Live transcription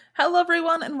Hello,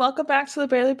 everyone, and welcome back to the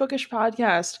Barely Bookish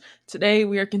podcast. Today,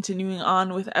 we are continuing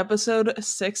on with episode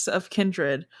 6 of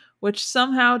Kindred, which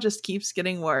somehow just keeps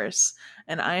getting worse.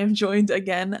 And I am joined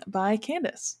again by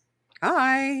Candace.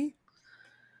 Hi.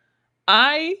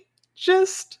 I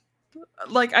just,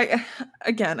 I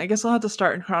guess I'll have to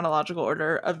start in chronological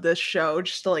order of this show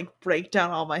just to, break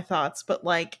down all my thoughts. But,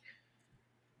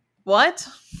 what?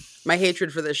 My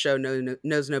hatred for this show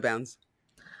knows no bounds.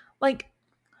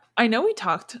 I know we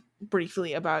talked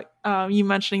briefly about you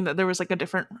mentioning that there was a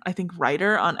different, I think,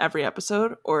 writer on every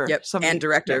episode or something. And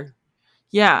director.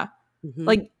 Yeah.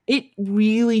 Mm-hmm. It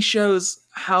really shows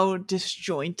how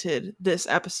disjointed this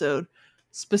episode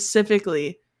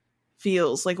specifically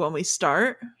feels like when we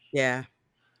start. Yeah.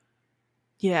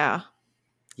 Yeah.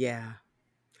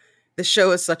 This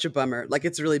show is such a bummer.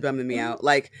 It's really bumming me out.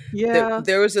 Yeah.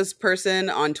 There was this person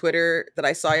on Twitter that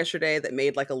I saw yesterday that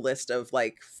made a list of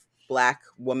Black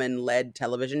woman-led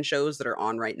television shows that are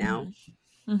on right now.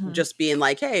 Mm-hmm. Just being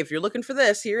hey, if you're looking for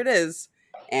this, here it is.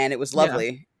 And it was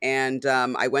lovely. Yeah. And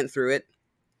I went through it.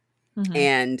 Mm-hmm.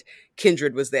 And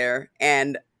Kindred was there.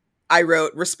 And I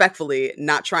wrote, respectfully,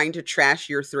 not trying to trash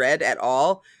your thread at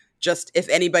all. Just, if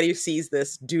anybody sees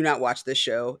this, do not watch this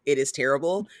show. It is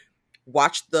terrible.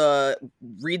 Read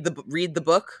the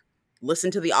book,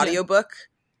 listen to the audiobook.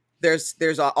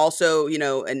 There's also,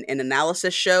 an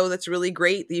analysis show that's really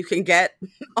great that you can get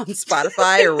on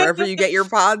Spotify or wherever you get your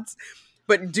pods.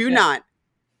 But do not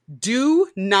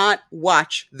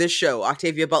watch this show.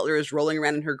 Octavia Butler is rolling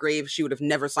around in her grave. She would have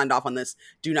never signed off on this.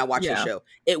 Do not watch this show.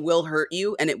 It will hurt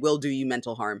you and it will do you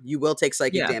mental harm. You will take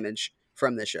psychic damage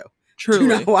from this show. Truly. Do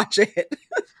not watch it.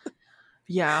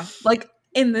 Yeah.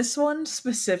 In this one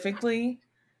specifically,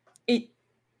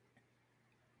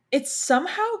 it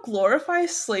somehow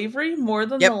glorifies slavery more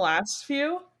than the last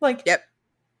few. Yep.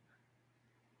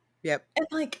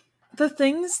 And the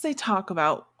things they talk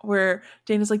about where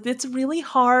Dana's it's really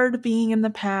hard being in the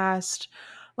past,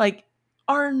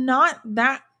 are not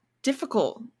that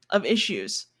difficult of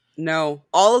issues. No,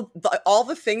 all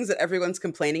the things that everyone's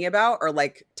complaining about are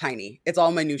tiny. It's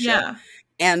all minutia. Yeah.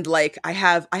 And I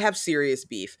have serious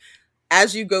beef.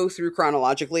 As you go through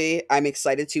chronologically, I'm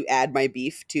excited to add my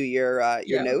beef to your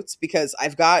notes because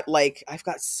I've got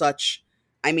such,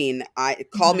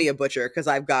 call me a butcher because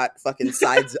I've got fucking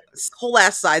sides, whole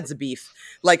ass sides of beef.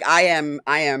 I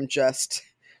am just,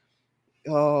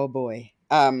 oh boy.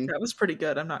 That was pretty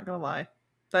good. I'm not gonna lie.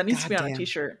 That needs to be on a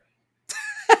t-shirt.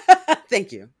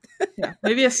 Thank you. Yeah,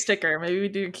 maybe a sticker. Maybe we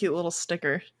do a cute little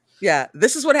sticker. Yeah,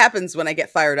 this is what happens when I get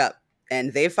fired up,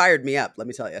 and they fired me up. Let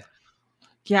me tell you.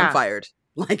 Yeah, I'm fired.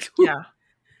 Whew. Yeah.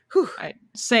 Whew.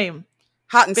 Same.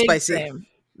 Hot and Big spicy. Same.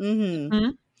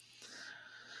 Mm-hmm.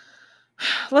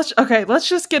 Mm-hmm. Let's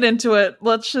just get into it.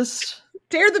 Let's just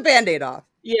tear the Band-Aid off.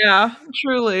 Yeah,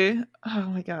 truly. Oh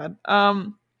my god.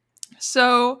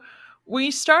 So we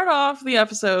start off the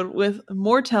episode with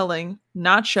more telling,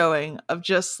 not showing, of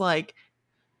just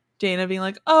Dana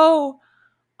being oh,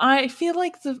 I feel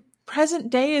like the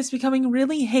present day is becoming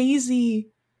really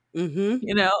hazy. Mm-hmm.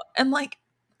 And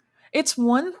it's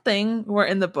one thing where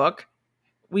in the book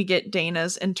we get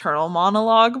Dana's internal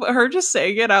monologue, but her just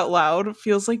saying it out loud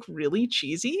feels really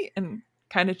cheesy and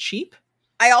kind of cheap.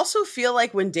 I also feel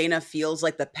when Dana feels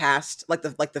the past,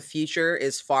 the future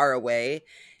is far away,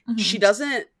 mm-hmm.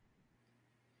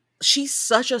 She's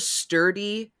such a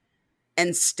sturdy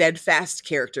and steadfast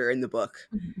character in the book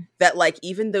mm-hmm. that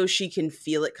even though she can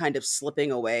feel it kind of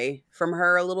slipping away from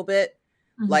her a little bit,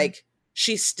 mm-hmm.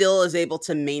 She still is able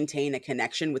to maintain a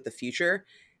connection with the future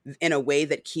in a way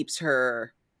that keeps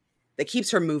her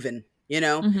moving,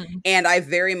 mm-hmm. And I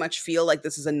very much feel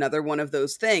this is another one of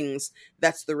those things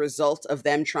that's the result of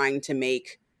them trying to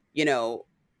make,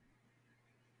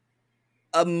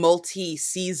 a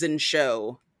multi-season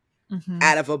show mm-hmm.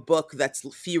 out of a book that's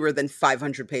fewer than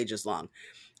 500 pages long.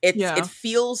 It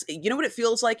feels, what it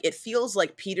feels like? It feels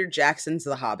like Peter Jackson's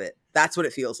The Hobbit. That's what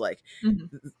it feels like.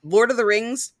 Mm-hmm. Lord of the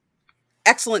Rings,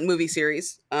 excellent movie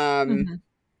series. Mm-hmm.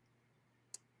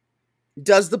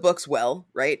 Does the books well,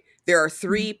 right? There are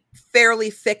 3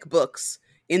 fairly thick books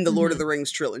in the mm-hmm. Lord of the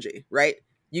Rings trilogy, right?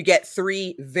 You get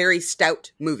 3 very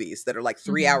stout movies that are 3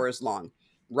 mm-hmm. hours long,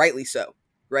 rightly so,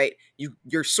 right?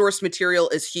 Your source material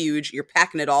is huge. You're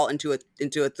packing it all into a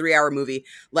 3-hour movie.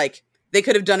 They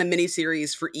could have done a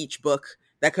miniseries for each book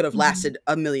that could have lasted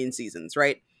mm-hmm. a million seasons,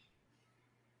 right?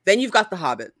 Then you've got The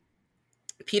Hobbit.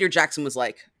 Peter Jackson was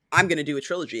I'm going to do a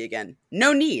trilogy again.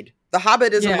 No need. The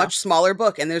Hobbit is a much smaller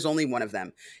book, and there's only one of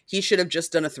them. He should have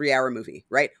just done a 3-hour movie,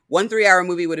 right? 1 3-hour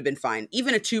movie would have been fine.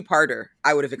 Even a 2-parter,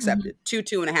 I would have accepted. Mm-hmm.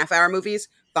 2 2.5-hour movies,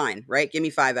 fine, right? Give me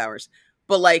 5 hours.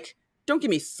 But don't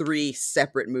give me 3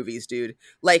 separate movies, dude.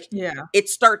 Like, Yeah. it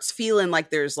starts feeling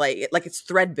like there's like it's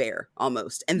threadbare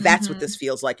almost. And that's what this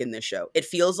feels like in this show. It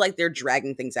feels like they're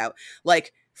dragging things out.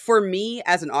 Like, for me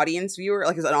as an audience viewer,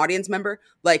 like as an audience member,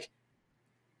 like,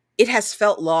 it has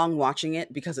felt long watching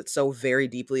it because it's so very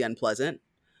deeply unpleasant.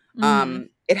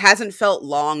 It hasn't felt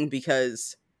long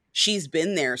because she's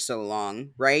been there so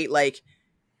long, right? Like,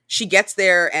 she gets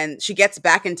there and she gets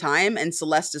back in time and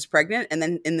Celeste is pregnant. And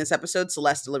then in this episode,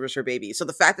 Celeste delivers her baby. So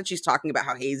the fact that she's talking about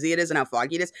how hazy it is and how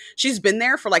foggy it is, she's been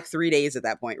there for like 3 days at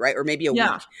that point, right? Or maybe a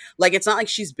week. Like, it's not like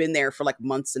she's been there for like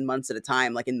months and months at a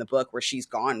time, like in the book where she's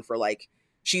gone for like,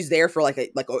 she's there for like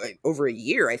over a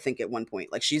year, I think, at one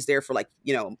point. Like, she's there for like,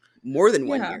 you know, more than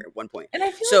 1 year at one point. And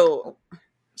I feel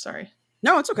sorry.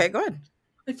 No, it's okay. Go ahead.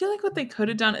 I feel like what they could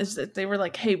have done is that they were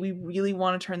like, hey, we really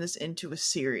want to turn this into a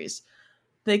series.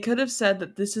 They could have said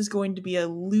that this is going to be a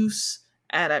loose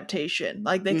adaptation.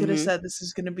 Like, they could have said this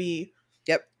is going to be,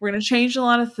 we're going to change a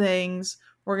lot of things.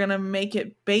 We're going to make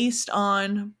it based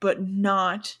on, but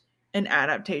not an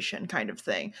adaptation kind of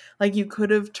thing. Like, you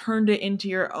could have turned it into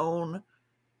your own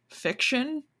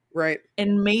fiction. Right.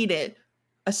 And made it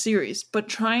a series. But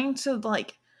trying to,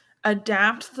 like,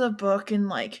 adapt the book and,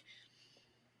 like,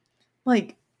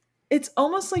 it's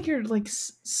almost like you're like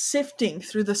sifting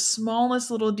through the smallest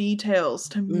little details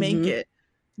to make it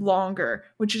longer,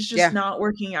 which is just not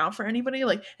working out for anybody.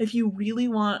 Like, if you really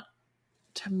want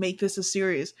to make this a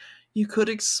series, you could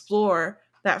explore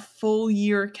that full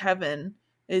year Kevin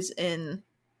is in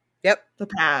the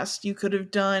past. You could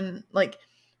have done, like,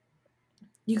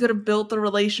 you could have built the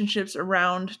relationships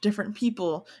around different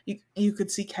people. You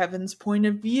could see Kevin's point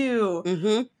of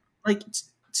view. Like,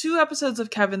 2 episodes of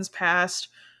Kevin's past,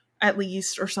 at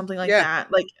least, or something like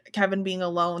that. Like, Kevin being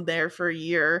alone there for a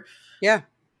year. Yeah.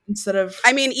 Instead of,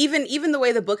 I mean, even the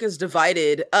way the book is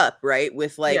divided up, right?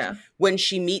 With like when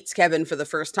she meets Kevin for the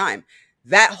first time,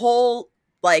 that whole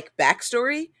like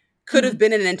backstory could have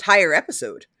been an entire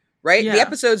episode, right? The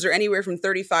episodes are anywhere from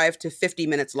 35 to 50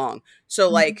 minutes long. So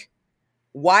like,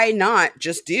 why not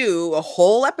just do a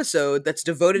whole episode that's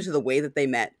devoted to the way that they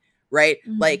met, right?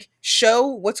 Like, show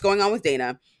what's going on with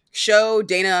Dana, show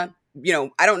Dana, you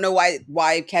know, I don't know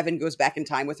why Kevin goes back in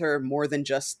time with her more than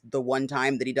just the one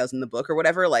time that he does in the book or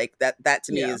whatever. Like, that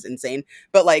to me is insane.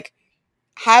 But like,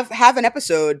 have an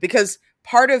episode, because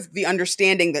part of the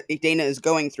understanding that Dana is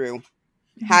going through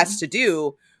has to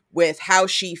do with how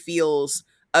she feels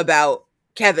about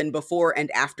Kevin before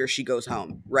and after she goes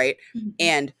home, right?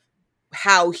 And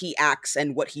how he acts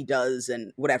and what he does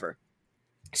and whatever.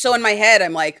 So in my head,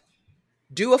 I'm like,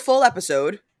 do a full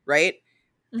episode, right?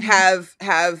 Have,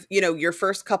 you know, your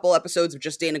first couple episodes of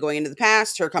just Dana going into the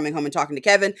past, her coming home and talking to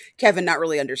Kevin not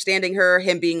really understanding her,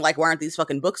 him being like, why aren't these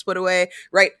fucking books put away,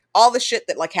 right? All the shit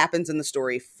that like happens in the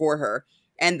story for her.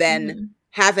 And then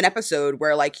have an episode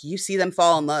where like you see them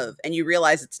fall in love and you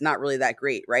realize it's not really that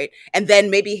great, right? And then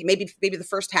maybe the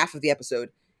first half of the episode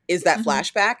is that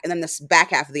flashback, and then this back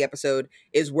half of the episode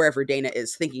is wherever Dana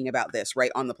is thinking about this,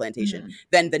 right, on the plantation.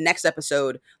 Then the next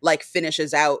episode like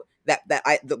finishes out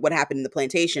what happened in the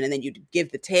plantation, and then you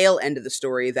give the tail end of the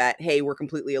story that, hey, we're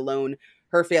completely alone.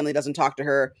 Her family doesn't talk to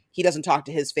her. He doesn't talk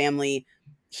to his family.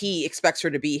 He expects her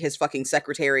to be his fucking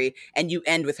secretary, and you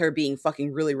end with her being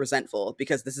fucking really resentful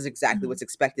because this is exactly what's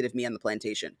expected of me on the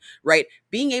plantation, right?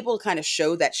 Being able to kind of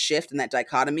show that shift and that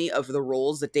dichotomy of the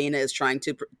roles that Dana is trying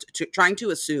to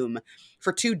assume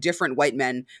for 2 different white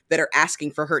men that are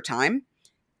asking for her time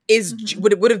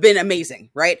would have been amazing,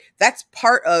 right? That's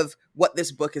part of what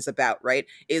this book is about, right?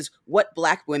 Is what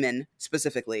Black women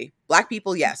specifically, Black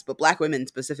people, yes, but Black women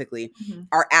specifically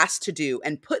are asked to do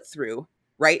and put through,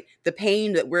 right? The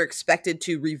pain that we're expected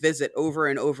to revisit over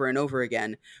and over and over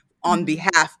again on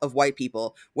behalf of white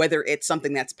people, whether it's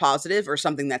something that's positive or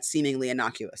something that's seemingly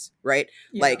innocuous, right?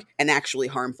 Like, and actually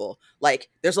harmful. Like,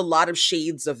 there's a lot of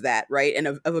shades of that, right? And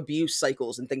of abuse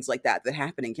cycles and things like that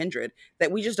happen in Kindred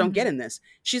that we just don't get in this.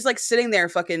 She's like sitting there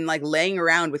fucking like laying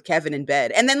around with Kevin in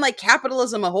bed. And then like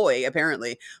capitalism ahoy,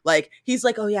 apparently. Like, he's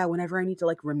like, oh yeah, whenever I need to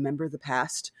like remember the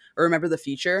past or remember the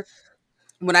future,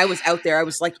 when I was out there, I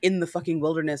was like in the fucking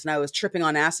wilderness and I was tripping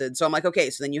on acid. So I'm like,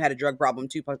 okay, so then you had a drug problem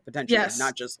too, potentially,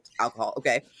 not just alcohol.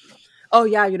 Okay. Oh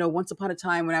yeah. You know, once upon a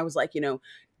time when I was like, you know,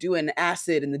 doing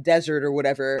acid in the desert or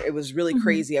whatever, it was really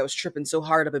crazy. I was tripping so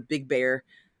hard up at Big Bear.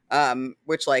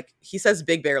 Which like, he says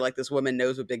Big Bear, like this woman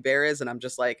knows what Big Bear is. And I'm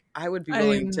just like, I would be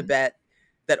willing to bet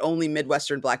that only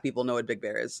Midwestern Black people know what Big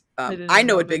Bear is. I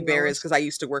know what Big Bear is because I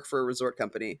used to work for a resort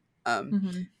company.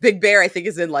 Big Bear, I think,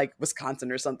 is in like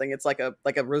Wisconsin or something. It's like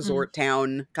a resort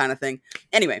town kind of thing.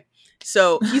 Anyway,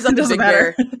 so he's up at Big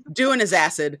Bear doing his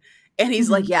acid, and he's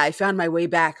like, "Yeah, I found my way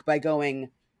back by going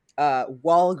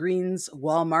Walgreens,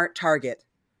 Walmart, Target.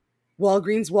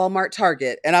 Walgreens, Walmart,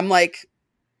 Target. And I'm like,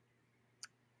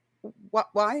 what?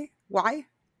 Why? Why?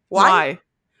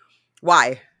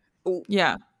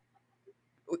 Yeah.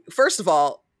 First of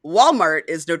all, Walmart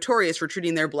is notorious for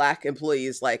treating their black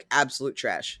employees like absolute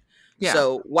trash. Yeah.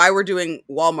 So why we're doing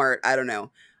Walmart, I don't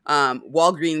know.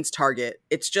 Walgreens, Target.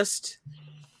 It's just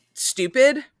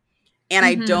stupid. And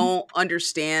I don't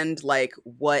understand like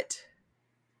what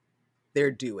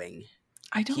they're doing.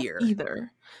 I don't here.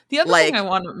 either. The other thing I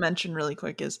want to mention really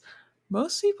quick is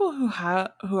most people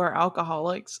who are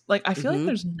alcoholics, like I feel like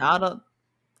there's not a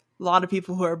lot of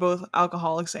people who are both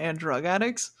alcoholics and drug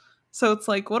addicts. So it's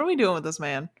like, what are we doing with this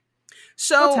man?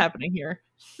 So what's happening here?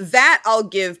 That I'll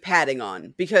give padding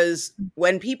on, because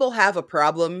when people have a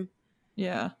problem,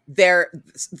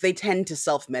 they tend to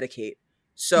self-medicate.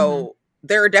 So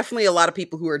there are definitely a lot of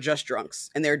people who are just drunks,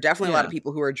 and there are definitely a lot of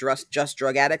people who are just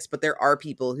drug addicts, but there are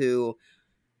people who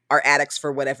are addicts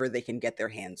for whatever they can get their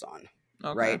hands on.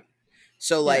 Okay. Right?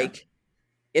 So like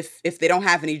if they don't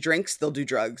have any drinks, they'll do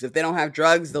drugs. If they don't have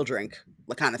drugs, they'll drink,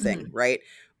 the kind of thing, right?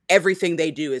 Everything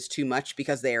they do is too much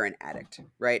because they are an addict,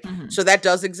 right? So that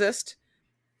does exist.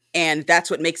 And that's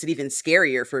what makes it even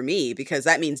scarier for me, because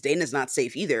that means Dana's not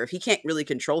safe either. If he can't really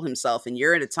control himself, and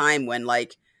you're at a time when,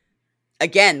 like,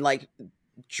 again, like,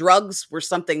 drugs were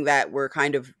something that were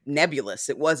kind of nebulous.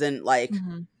 It wasn't like,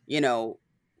 you know,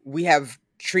 we have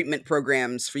treatment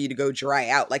programs for you to go dry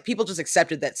out. Like, people just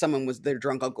accepted that someone was their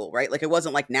drunk uncle, right? Like, it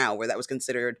wasn't like now where that was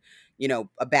considered, you know,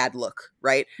 a bad look,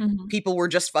 right? People were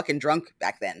just fucking drunk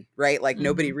back then, right? Like,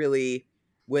 nobody really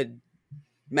would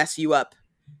mess you up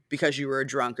because you were a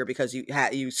drunk or because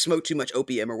you smoked too much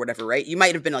opium or whatever, right? You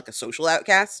might have been like a social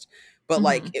outcast, but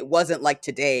like it wasn't like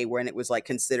today when it was like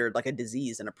considered like a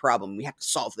disease and a problem. We have to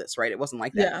solve this, right? It wasn't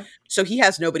like that. Yeah. So he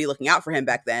has nobody looking out for him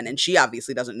back then, and she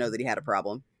obviously doesn't know that he had a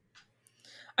problem.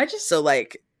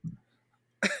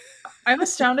 I'm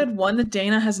astounded, one, that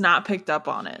Dana has not picked up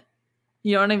on it.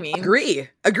 You know what I mean? Agree.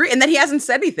 And then he hasn't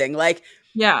said anything. Like,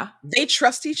 yeah, they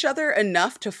trust each other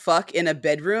enough to fuck in a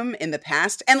bedroom in the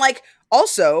past. And like,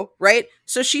 also, right?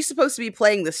 So she's supposed to be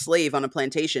playing the slave on a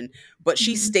plantation, but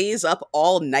she stays up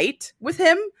all night with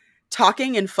him,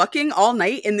 talking and fucking all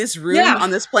night in this room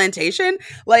on this plantation.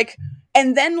 Like,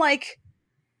 and then like,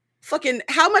 fucking,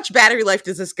 how much battery life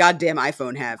does this goddamn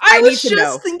iPhone have? I was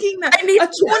just thinking that a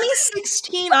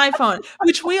 2016 iPhone,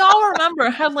 which we all remember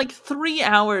had like 3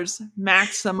 hours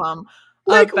maximum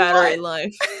of battery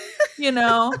life. You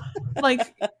know,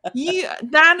 like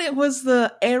that it was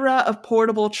the era of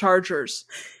portable chargers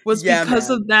was because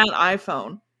of that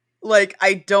iPhone. Like,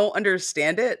 I don't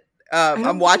understand it.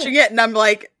 I'm watching it and I'm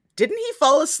like, didn't he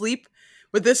fall asleep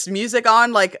with this music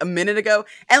on like a minute ago?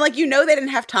 And like, you know, they didn't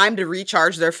have time to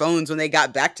recharge their phones when they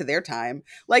got back to their time.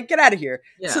 Like, get out of here.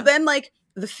 Yeah. So then like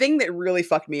the thing that really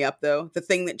fucked me up though, the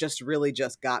thing that just really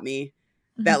just got me,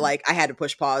 that like I had to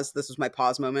push pause. This was my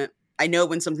pause moment. I know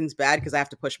when something's bad because I have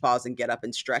to push pause and get up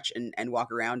and stretch and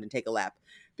walk around and take a lap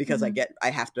because I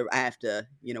have to,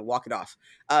 you know, walk it off.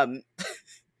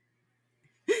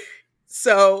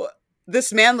 So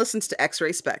this man listens to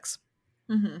X-Ray Specs.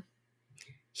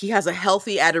 He has a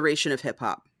healthy adoration of hip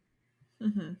hop.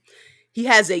 He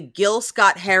has a Gil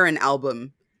Scott-Heron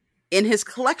album in his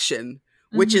collection,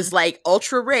 which is like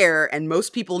ultra rare and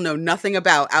most people know nothing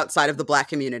about outside of the Black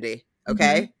community.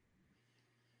 Okay.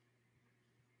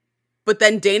 But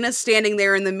then Dana's standing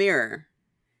there in the mirror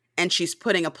and she's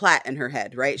putting a plait in her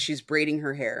head, right? She's braiding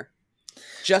her hair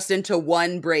just into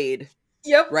one braid.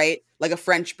 Yep. Right? Like a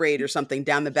French braid or something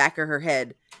down the back of her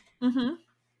head.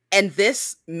 And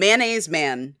this mayonnaise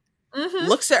man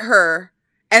looks at her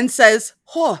and says,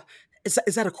 "Oh, is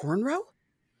that a cornrow?"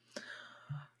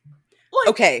 Like,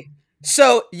 okay.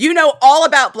 So you know all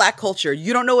about Black culture.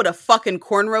 You don't know what a fucking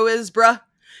cornrow is, bruh?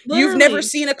 Literally. You've never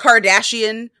seen a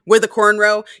Kardashian with a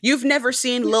cornrow. You've never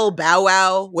seen Lil Bow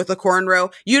Wow with a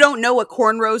cornrow. You don't know what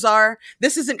cornrows are.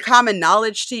 This isn't common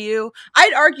knowledge to you.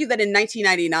 I'd argue that in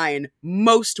 1999,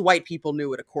 most white people knew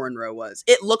what a cornrow was.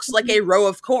 It looks like a row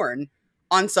of corn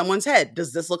on someone's head.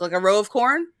 Does this look like a row of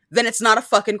corn? Then it's not a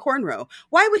fucking cornrow.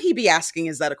 Why would he be asking,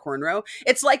 is that a cornrow?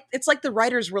 It's like the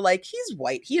writers were like, he's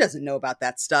white. He doesn't know about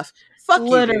that stuff. Fuck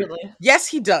literally. You. Yes,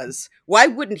 he does. Why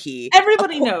wouldn't he?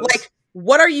 Everybody knows. Like,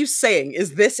 what are you saying?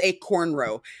 Is this a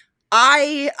cornrow? Oh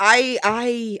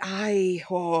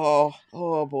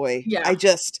boy. Yeah. I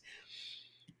just,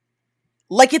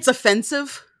 like, it's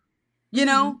offensive, you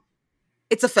know?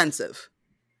 It's offensive.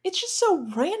 It's just so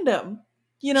random.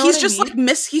 You know He's what I just mean?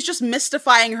 like he's just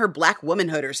mystifying her black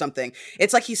womanhood or something.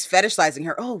 It's like he's fetishizing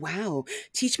her. Oh wow,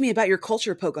 teach me about your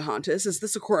culture, Pocahontas. Is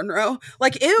this a cornrow?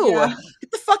 Like, ew, Yeah.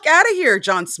 get the fuck out of here,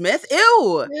 John Smith.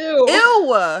 Ew, Ew.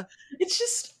 ew. It's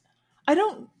just I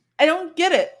don't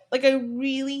get it. Like, I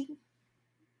really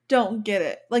don't get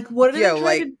it. Like, what are they Yo, trying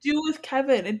like, to do with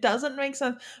Kevin? It doesn't make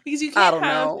sense because you I can't don't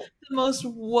have know. the most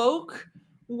woke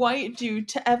white dude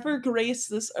to ever grace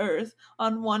this earth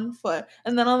on one foot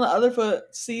and then on the other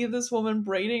foot see this woman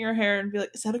braiding her hair and be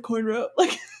like, is that a cornrow?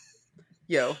 Like,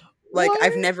 Yo, like, what?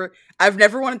 I've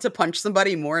never wanted to punch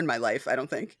somebody more in my life. I don't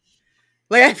think.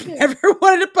 Like, I've Yeah. never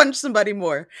wanted to punch somebody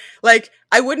more. Like,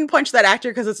 I wouldn't punch that actor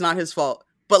because it's not his fault.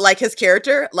 But like his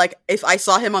character, like if I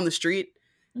saw him on the street,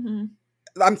 Mm-hmm.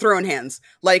 I'm throwing hands.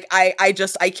 Like I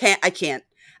can't.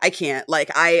 Like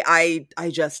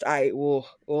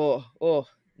oh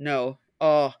no.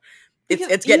 Oh, Because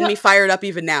it's getting me fired up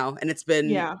even now, and it's been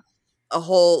yeah, a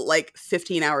whole like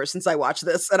 15 hours since I watched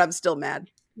this, and I'm still mad.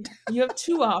 you have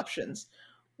two options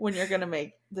when you're gonna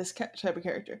make this type of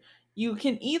character. You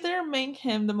can either make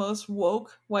him the most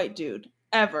woke white dude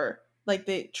ever, like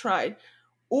they tried,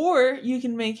 or you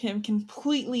can make him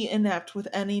completely inept with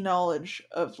any knowledge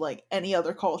of like any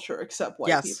other culture except white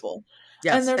Yes. people. And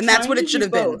Yes. they're And that's trying what to it should do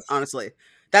have been, both. honestly.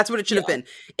 That's what it should have Yeah. been.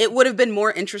 It would have been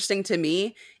more interesting to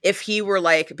me if he were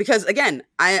like, because again,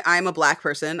 I'm a black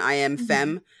person. I am Mhm.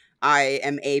 femme. I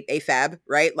am a fab,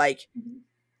 right? Like, Mhm.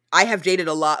 I have dated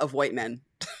a lot of white men.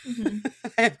 Mhm.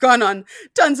 I have gone on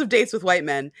tons of dates with white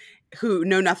men who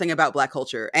know nothing about black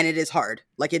culture. And it is hard.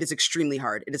 Like, it is extremely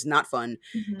hard. It is not fun.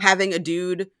 Mhm. Having a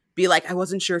dude be like, I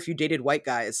wasn't sure if you dated white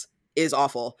guys is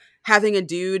awful. Having a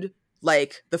dude,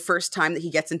 like, the first time that he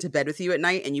gets into bed with you at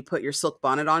night and you put your silk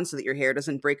bonnet on so that your hair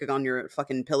doesn't break on your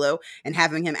fucking pillow, and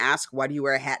having him ask, why do you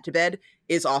wear a hat to bed,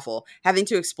 is awful. Having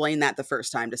to explain that the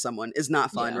first time to someone is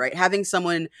not fun, Yeah. right? Having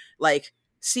someone, like,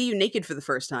 see you naked for the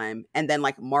first time and then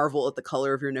like marvel at the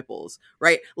color of your nipples,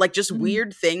 right? Like, just Mhm.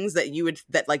 weird things that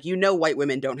like, white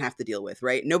women don't have to deal with,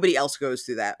 right? Nobody else goes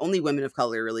through that. Only women of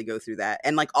color really go through that.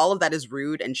 And like, all of that is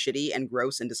rude and shitty and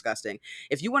gross and disgusting.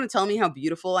 If you want to tell me how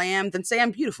beautiful I am, then say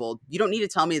I'm beautiful. You don't need to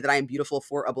tell me that I am beautiful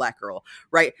for a black girl,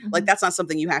 right? Mhm. Like, that's not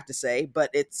something you have to say, but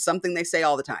it's something they say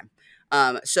all the time.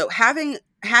 So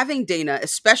having Dana,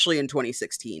 especially in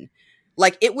 2016,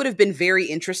 like, it would have been very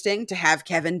interesting to have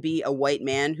Kevin be a white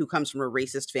man who comes from a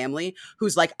racist family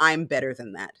who's like, I'm better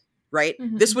than that, right?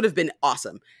 Mhm. This would have been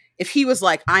awesome. If he was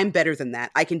like, I'm better than that,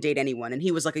 I can date anyone, and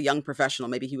he was like a young professional,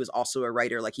 maybe he was also a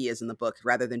writer like he is in the book,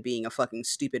 rather than being a fucking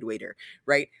stupid waiter,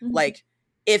 right? Mhm. Like,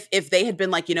 if they had been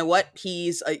like, you know what,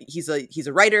 he's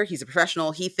a writer, he's a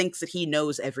professional, he thinks that he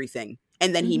knows everything,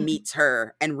 and then he Mhm. meets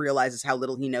her and realizes how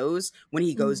little he knows when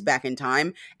he goes Mhm. back in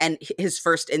time, and his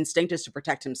first instinct is to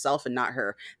protect himself and not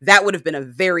her. That would have been a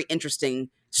very interesting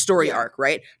story Yeah. arc,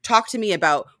 right? Talk to me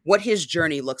about what his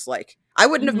journey looks like. I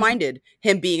wouldn't have Mhm. minded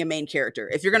him being a main character.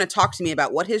 If you're going to talk to me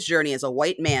about what his journey as a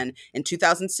white man in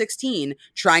 2016,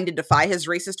 trying to defy his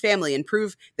racist family and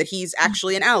prove that he's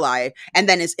actually an ally, and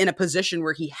then is in a position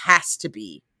where he has to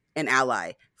be an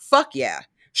ally, fuck yeah.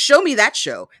 Show me that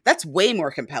show. That's way more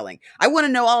compelling. I want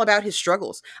to know all about his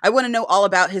struggles. I want to know all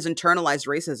about his internalized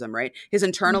racism, right? His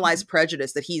internalized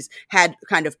prejudice that he's had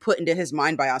kind of put into his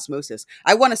mind by osmosis.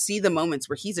 I want to see the moments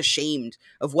where he's ashamed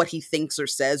of what he thinks or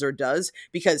says or does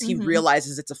because he Mhm.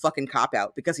 realizes it's a fucking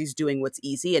cop-out, because he's doing what's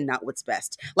easy and not what's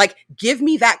best. Like, give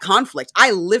me that conflict.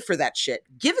 I live for that shit.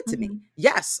 Give it to me. Mhm.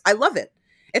 Yes, I love it.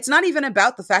 It's not even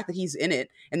about the fact that he's in it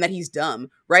and that he's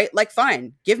dumb, right? Like,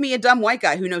 fine, give me a dumb white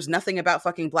guy who knows nothing about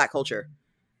fucking black culture.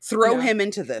 Throw Yeah. him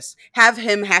into this. Have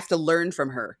him have to learn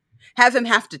from her. Have him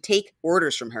have to take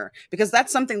orders from her, because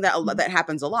that's something that that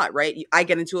happens a lot, right? I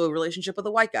get into a relationship with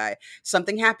a white guy.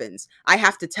 Something happens. I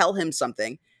have to tell him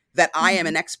something that I am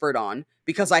an expert on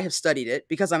because I have studied it,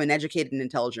 because I'm an educated and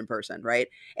intelligent person, right?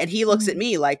 And he looks at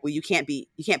me like, well, you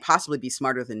can't possibly be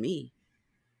smarter than me.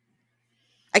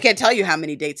 I can't tell you how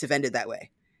many dates have ended that way,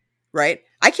 right?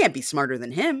 I can't be smarter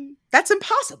than him. That's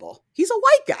impossible. He's a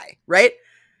white guy, right?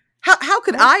 How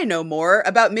could I know more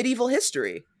about medieval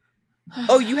history?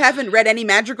 Oh, you haven't read any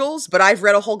madrigals, but I've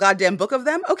read a whole goddamn book of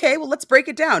them? Okay, well, let's break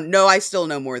it down. No, I still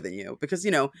know more than you, because,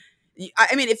 you know,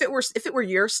 I mean, if it were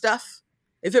your stuff,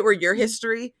 if it were your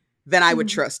history, then I would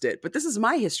trust it. But this is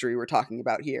my history we're talking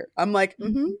about here. I'm like,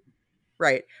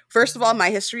 right. First of all,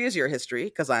 my history is your history,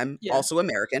 because I'm also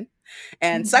American.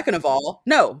 And second of all,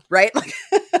 no, right? Like,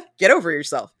 get over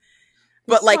yourself.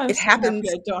 But like, it happens.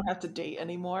 I don't have to date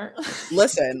anymore.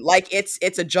 Listen, like, it's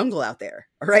a jungle out there,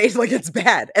 right? Like, it's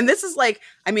bad. And this is like,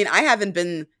 I mean, I haven't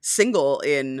been single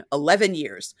in 11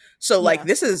 years. So like,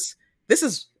 this is this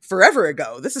is forever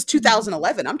ago. This is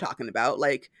 2011 I'm talking about.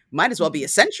 Like, might as well be a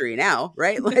century now,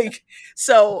 right? Like,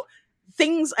 so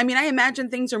things, I mean, I imagine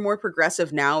things are more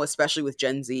progressive now, especially with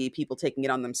Gen Z, people taking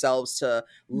it on themselves to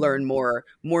learn more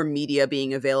media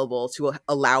being available to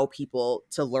allow people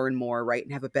to learn more, right?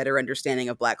 And have a better understanding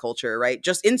of Black culture, right?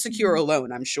 Just Insecure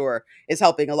alone, I'm sure, is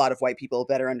helping a lot of white people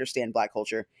better understand Black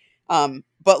culture.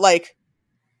 But like,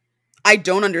 I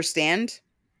don't understand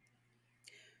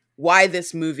why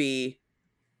this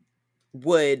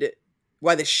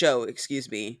show, excuse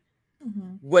me,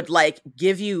 would like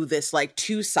give you this like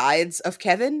two sides of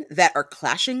Kevin that are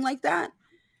clashing like that.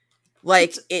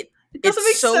 Like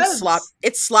it's so sloppy.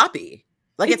 It's sloppy.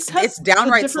 Like it's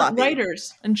downright sloppy.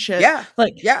 Writers and shit. Yeah.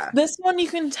 Like this one, you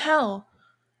can tell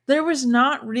there was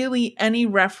not really any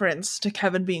reference to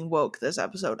Kevin being woke this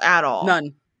episode at all.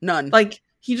 None. Like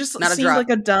he just seemed like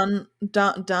a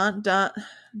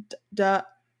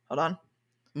hold on.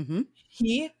 Mm-hmm.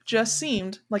 He just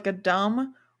seemed like a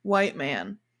dumb white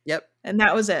man. Yep. And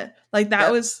that was it. Like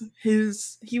that was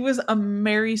he was a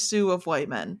Mary Sue of white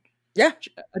men. Yeah.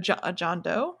 A John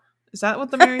Doe? Is that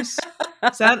what the Mary is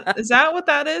that what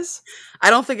that is? I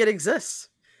don't think it exists.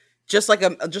 Just like a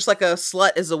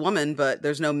slut is a woman, but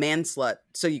there's no man slut.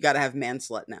 So you got to have man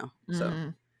slut now.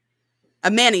 So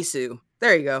a Manny Sue.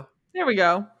 There you go. There we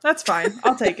go. That's fine.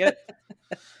 I'll take it.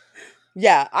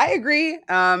 Yeah, I agree.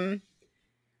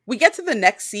 We get to the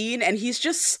next scene and he's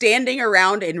just standing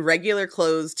around in regular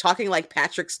clothes talking like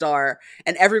Patrick Star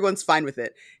and everyone's fine with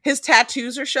it. His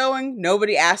tattoos are showing.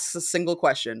 Nobody asks a single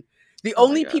question. The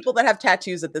only people that have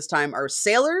tattoos at this time are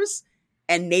sailors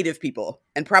and native people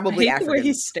and probably Africans. The way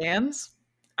he stands.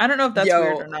 I don't know if that's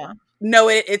weird or not. No,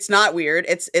 it's not weird.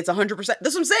 It's 100%. That's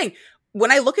what I'm saying.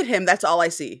 When I look at him, that's all I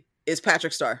see is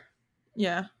Patrick Star.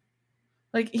 Yeah.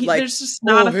 Like there's just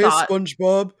not a thought.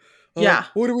 SpongeBob. Yeah.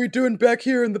 What are we doing back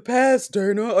here in the past,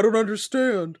 Dana? I don't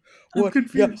understand. I'm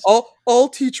confused. Yeah, I'll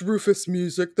teach Rufus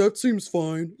music. That seems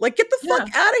fine. Like, get the fuck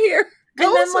out of here. Go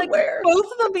and then, somewhere. Like,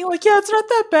 both of them being like, yeah, it's not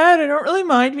that bad. I don't really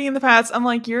mind being in the past. I'm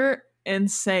like, you're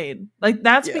insane. Like,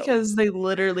 that's because they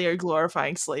literally are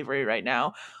glorifying slavery right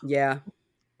now. Yeah.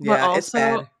 But also, it's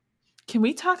bad. Can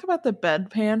we talk about the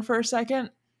bedpan for a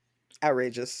second?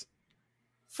 Outrageous.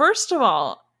 First of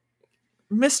all,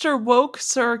 Mr. Woke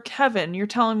Sir Kevin, you're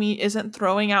telling me isn't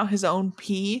throwing out his own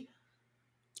pee?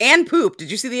 And poop.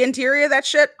 Did you see the interior of that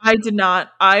shit? I did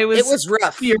not. It was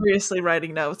rough. Furiously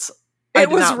writing notes. It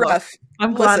was rough.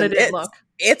 I'm glad I didn't look.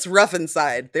 It's rough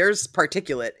inside. There's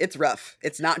particulate. It's rough.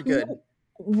 It's not good.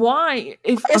 Why?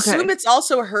 I assume it's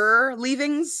also her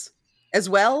leavings as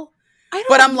well.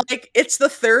 But I'm like, it's the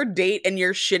third date and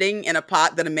you're shitting in a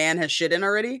pot that a man has shit in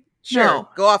already? Sure. No.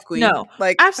 Go off, queen. No.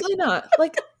 Like, absolutely not.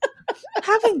 Like,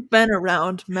 having been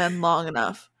around men long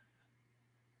enough,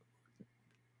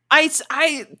 I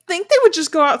think they would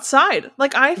just go outside.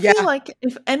 Like, I feel like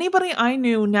if anybody I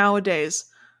knew nowadays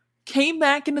came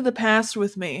back into the past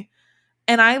with me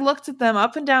and I looked at them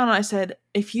up and down and I said,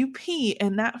 if you pee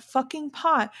in that fucking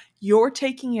pot, you're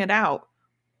taking it out.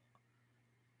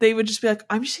 They would just be like,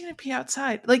 I'm just going to pee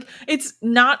outside. Like, it's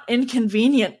not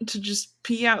inconvenient to just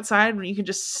pee outside when you can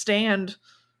just stand.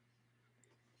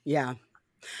 Yeah.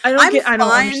 I don't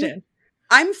understand.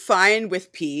 I'm fine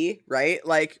with pee, right?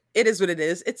 Like, it is what it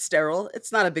is. It's sterile.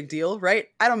 It's not a big deal, right?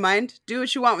 I don't mind. Do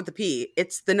what you want with the pee.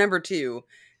 It's the number two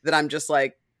that I'm just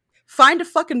like, find a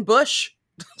fucking bush.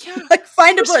 Yeah. Like,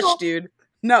 find a bush, dude.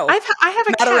 No. I have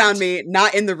a not cat. around me,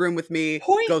 not in the room with me.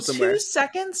 Go somewhere. 0.2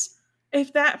 seconds.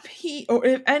 If that pee or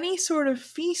if any sort of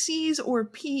feces or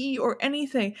pee or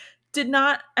anything did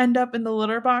not end up in the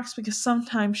litter box, because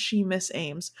sometimes she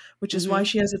misaims, which is why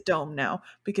she has a dome now,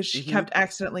 because she kept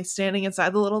accidentally standing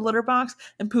inside the little litter box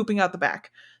and pooping out the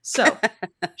back. So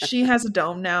she has a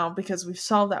dome now because we've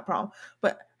solved that problem.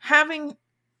 But having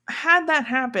had that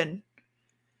happen,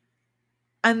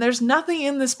 and there's nothing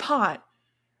in this pot,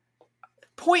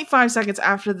 0.5 seconds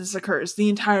after this occurs, the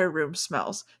entire room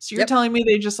smells. So you're telling me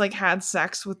they just like had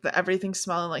sex with everything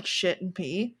smelling like shit and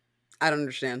pee? I don't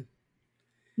understand.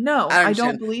 No, I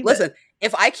don't believe Listen,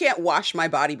 if I can't wash my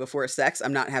body before sex,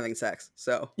 I'm not having sex.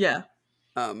 So yeah,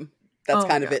 that's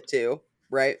kind of it too,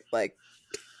 right? Like,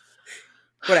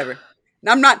 whatever.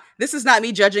 This is not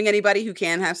me judging anybody who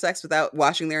can have sex without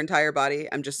washing their entire body.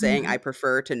 I'm just saying I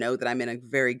prefer to know that I'm in a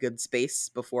very good space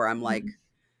before I'm like,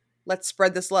 let's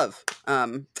spread this love.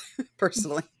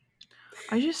 Personally.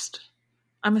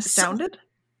 I'm astounded.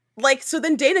 So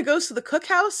then Dana goes to the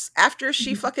cookhouse after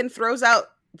she fucking throws out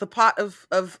the pot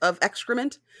of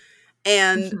excrement,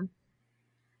 and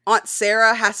Aunt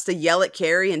Sarah has to yell at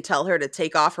Carrie and tell her to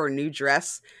take off her new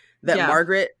dress that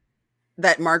Margaret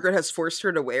that Margaret has forced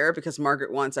her to wear because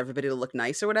Margaret wants everybody to look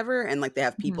nice or whatever, and like they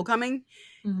have people coming.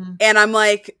 And I'm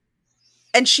like,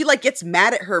 and she like gets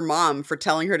mad at her mom for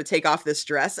telling her to take off this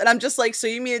dress. And I'm just like, so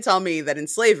you mean to tell me that in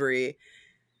slavery,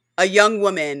 a young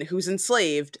woman who's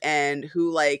enslaved and who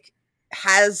like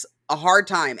has a hard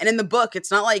time, and in the book,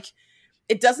 it's not like,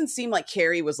 it doesn't seem like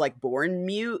Carrie was like born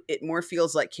mute. It more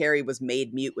feels like Carrie was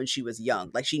made mute when she was young.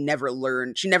 Like she never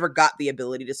got the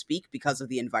ability to speak because of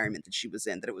the environment that she was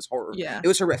in, that it was horrible. Yeah. It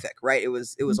was horrific, right? It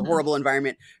was a horrible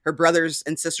environment. Her brothers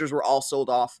and sisters were all sold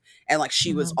off, and like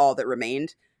she was all that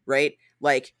remained, right?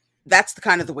 Like that's the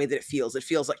kind of the way that it feels. It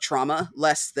feels like trauma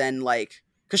less than like,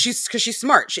 cause she's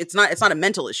smart. It's not a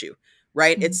mental issue,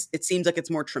 right? It seems like it's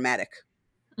more traumatic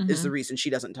is the reason she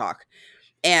doesn't talk.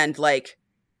 And like,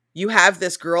 you have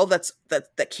this girl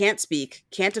that can't speak,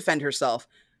 can't defend herself,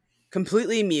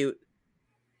 completely mute.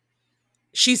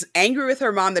 She's angry with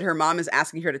her mom that her mom is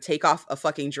asking her to take off a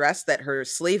fucking dress that her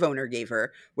slave owner gave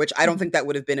her, which I don't think that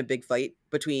would have been a big fight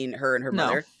between her and her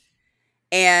mother.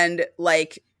 And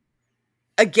like,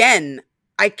 again,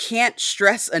 I can't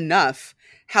stress enough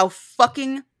how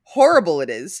fucking horrible it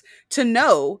is to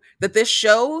know that this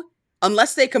show,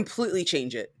 unless they completely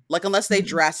change it, like unless they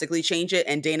drastically change it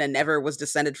and Dana never was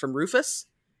descended from Rufus.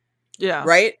 Yeah.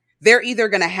 Right? They're either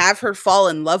going to have her fall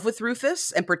in love with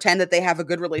Rufus and pretend that they have a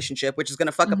good relationship, which is going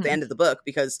to fuck up the end of the book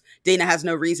because Dana has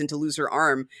no reason to lose her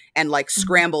arm and like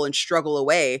scramble and struggle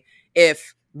away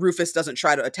if Rufus doesn't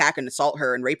try to attack and assault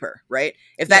her and rape her, right?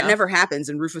 If that never happens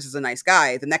and Rufus is a nice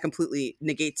guy, then that completely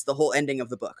negates the whole ending of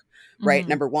the book, right?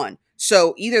 Number one.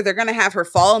 So either they're going to have her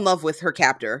fall in love with her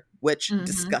captor, which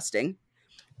disgusting.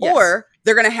 Yes. Or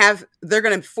they're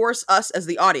going to force us as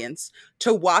the audience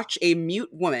to watch a mute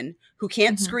woman who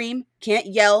can't scream, can't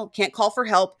yell, can't call for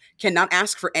help, cannot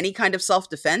ask for any kind of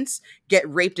self-defense, get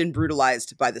raped and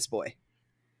brutalized by this boy.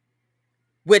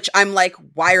 Which I'm like,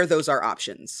 why are those our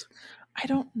options? I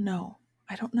don't know.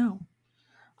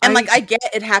 And like, I get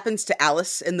it happens to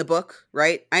Alice in the book,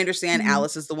 right? I understand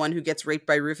Alice is the one who gets raped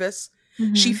by Rufus.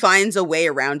 She finds a way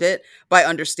around it by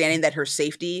understanding that her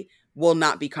safety will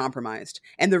not be compromised.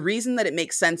 And the reason that it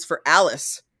makes sense for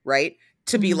Alice, right,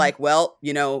 to be like, well,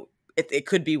 you know, it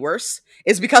could be worse,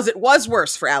 is because it was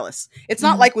worse for Alice. It's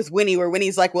not like with Winnie, where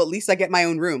Winnie's like, well, at least I get my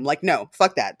own room. Like, no,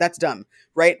 fuck that. That's dumb,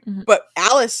 right? But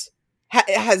Alice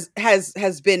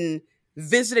has been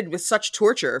visited with such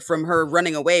torture from her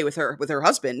running away with her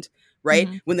husband,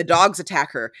 right? When the dogs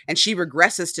attack her and she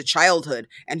regresses to childhood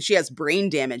and she has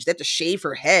brain damage. They have to shave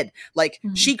her head. Like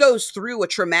she goes through a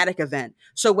traumatic event.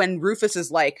 So when Rufus is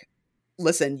like,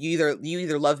 listen, you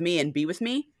either love me and be with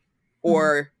me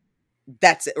or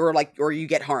that's it, or you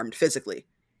get harmed physically.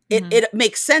 It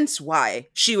makes sense why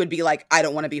she would be like, I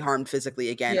don't want to be harmed physically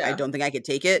again. I don't think I could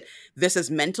take it. This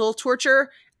is mental torture.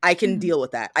 I can deal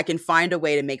with that. I can find a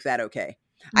way to make that okay.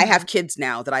 I have kids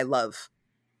now that I love.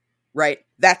 Right?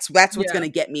 That's what's going to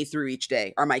get me through each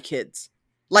day are my kids.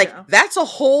 Like, that's a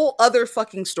whole other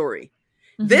fucking story.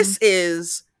 This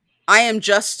is, I am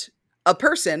just a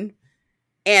person,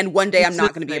 and one day I'm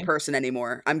not going to be a person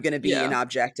anymore. I'm going to be an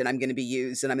object, and I'm going to be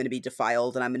used, and I'm going to be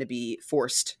defiled, and I'm going to be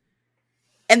forced.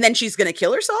 And then she's going to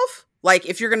kill herself? Like,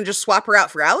 if you're going to just swap her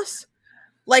out for Alice?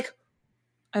 Like,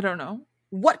 I don't know.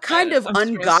 What kind of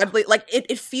ungodly, like,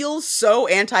 it feels so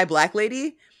anti-Black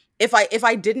lady. If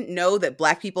I didn't know that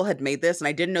Black people had made this and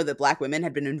I didn't know that Black women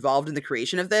had been involved in the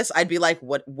creation of this, I'd be like,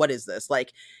 what is this?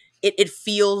 Like, it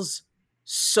feels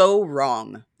so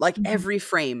wrong. Like every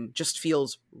frame just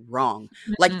feels wrong.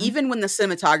 Like even when the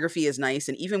cinematography is nice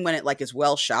and even when it like is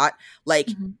well shot, like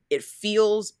it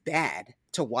feels bad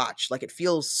to watch. Like it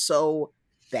feels so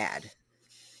bad.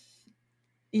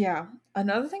 Yeah.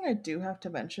 Another thing I do have to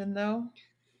mention though,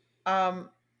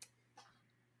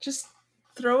 just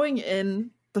throwing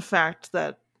in the fact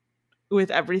that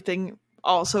with everything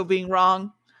also being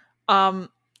wrong,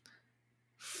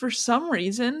 for some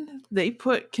reason they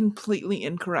put completely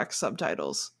incorrect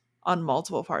subtitles on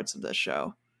multiple parts of this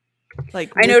show.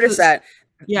 Like I noticed that.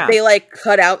 Yeah. They like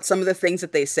cut out some of the things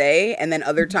that they say and then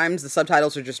other times the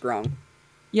subtitles are just wrong.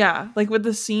 Yeah, like with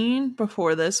the scene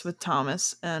before this with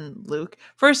Thomas and Luke.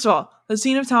 First of all, the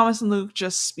scene of Thomas and Luke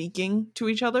just speaking to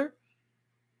each other.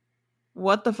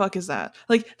 What the fuck is that?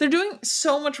 Like, they're doing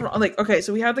so much wrong. Like, okay,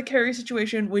 so we have the Carrie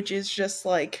situation, which is just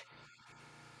like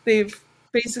they've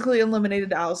basically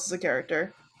eliminated Alice as a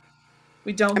character.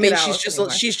 We don't. I mean, she's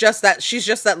just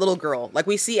that little girl. Like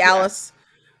we see Alice,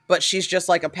 but she's just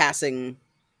like a passing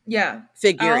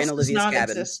figure Alice in Olivia's does not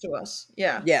cabin. Exist to us.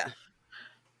 Yeah. Yeah.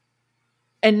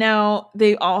 And now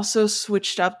they also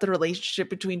switched up the relationship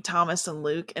between Thomas and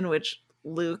Luke, in which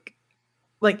Luke,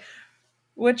 like,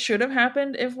 what should have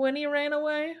happened if Winnie ran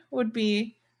away would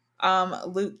be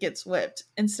Luke gets whipped.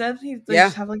 Instead they Yeah.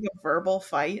 just have like a verbal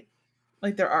fight.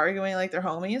 Like they're arguing like they're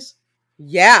homies.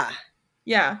 Yeah.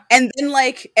 Yeah. And then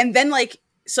like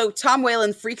so Tom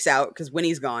Whalen freaks out because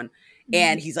Winnie's gone.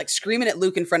 And he's like screaming at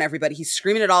Luke in front of everybody. He's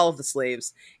screaming at all of the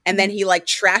slaves. And then he like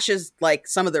trashes like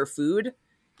some of their food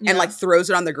and like throws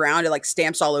it on the ground and like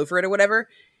stamps all over it or whatever.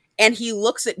 And he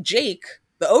looks at Jake,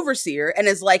 the overseer, and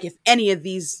is like, if any of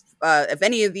these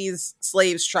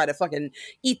slaves try to fucking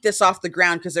eat this off the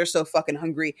ground because they're so fucking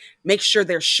hungry, make sure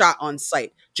they're shot on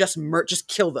sight. Just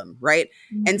kill them, right?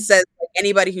 And says like,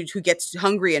 anybody who gets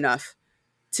hungry enough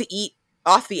to eat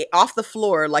off the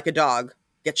floor like a dog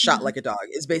gets shot like a dog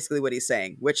is basically what he's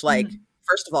saying, which like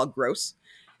first of all gross,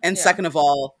 and second of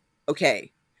all,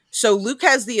 okay, so Luke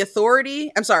has the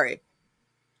authority,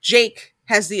 Jake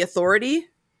has the authority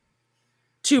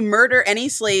to murder any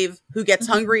slave who gets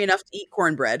hungry enough to eat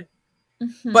cornbread,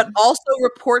 but also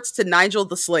reports to Luke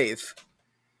the slave,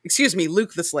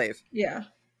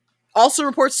 also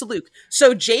reports to Luke.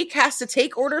 So Jake has to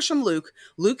take orders from Luke.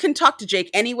 Luke can talk to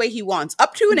Jake any way he wants,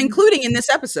 up to and including in this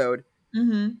episode.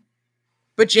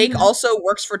 But Jake also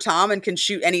works for Tom and can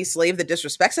shoot any slave that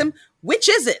disrespects him. Which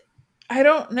is it? I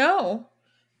don't know.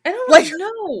 I don't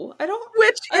know. I don't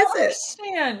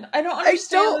understand. I don't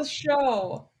understand this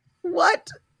show. What?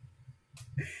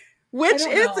 Which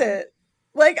is it?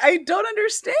 Like, I don't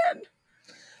understand.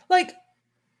 Like,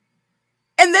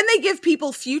 and then they give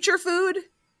people future food.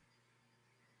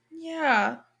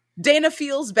 Yeah. Dana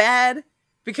feels bad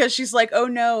because she's like, oh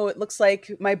no, it looks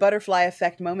like my butterfly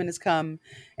effect moment has come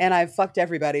and I've fucked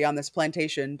everybody on this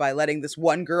plantation by letting this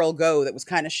one girl go that was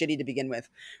kind of shitty to begin with,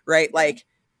 right? Like,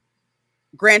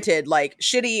 granted, like,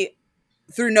 shitty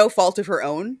through no fault of her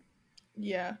own.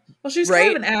 Yeah. Well, she's kind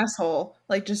of an asshole.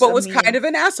 Like, just but was kind of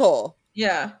an asshole.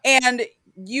 Yeah. And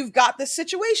you've got this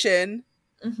situation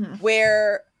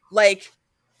where, like,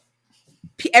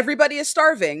 everybody is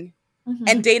starving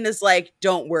and Dana's like,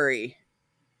 don't worry,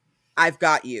 I've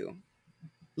got you.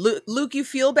 Luke, you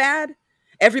feel bad?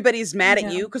 Everybody's mad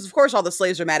at you? Because, of course, all the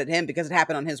slaves are mad at him because it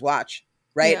happened on his watch,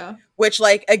 right? Yeah. Which,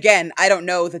 like, again, I don't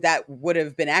know that would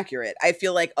have been accurate. I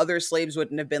feel like other slaves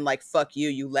wouldn't have been like, fuck you,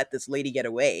 you let this lady get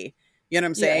away. You know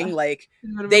what I'm saying? Like,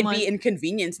 they'd be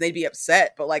inconvenienced, they'd be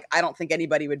upset, but, like, I don't think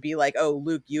anybody would be like, oh,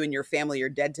 Luke, you and your family are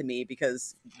dead to me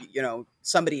because, you know,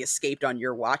 somebody escaped on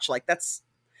your watch. Like, that's...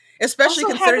 Especially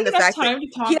also, considering the fact that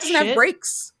he doesn't have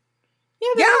breaks.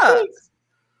 Yeah.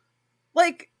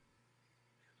 Like,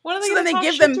 when are they going to talk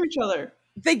shit to each other?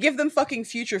 They give them fucking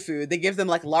future food. They give them,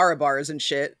 like, Lara bars and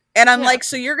shit. And I'm like,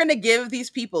 so you're going to give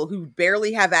these people who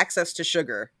barely have access to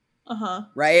sugar,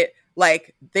 right?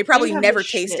 Like, they probably never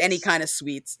taste any kind of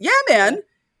sweets. Yeah, man. Yeah.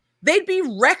 They'd be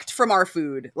wrecked from our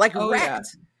food. Like, wrecked. Yeah.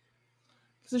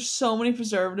 Because there's so many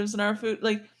preservatives in our food.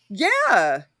 Like,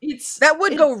 yeah. That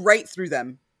would go right through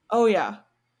them. Oh, yeah.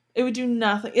 It would do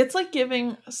nothing. It's like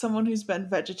giving someone who's been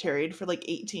vegetarian for like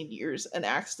 18 years an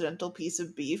accidental piece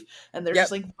of beef and they're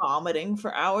just like vomiting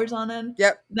for hours on end.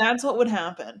 Yep. That's what would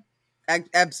happen.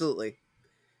 Absolutely.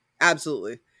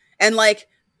 Absolutely. And like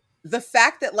the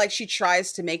fact that like she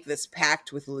tries to make this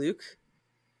pact with Luke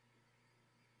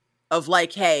of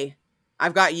like, hey,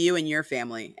 I've got you and your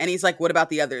family. And he's like, what about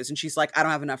the others? And she's like, I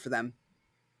don't have enough for them.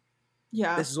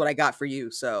 Yeah. This is what I got for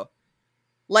you. So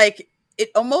like, it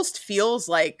almost feels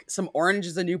like some Orange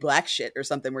is the New Black shit or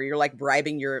something where you're like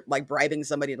bribing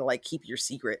somebody to like keep your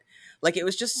secret. Like it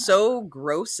was just so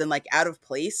gross and like out of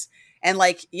place. And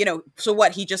like, you know, so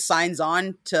what? He just signs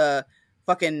on to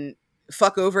fucking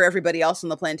fuck over everybody else on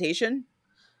the plantation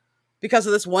because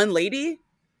of this one lady?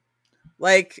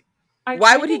 Like,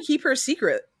 why would he keep her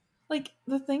secret? Like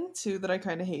the thing too that I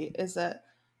kind of hate is that,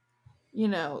 you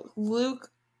know, Luke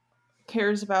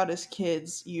cares about his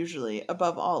kids usually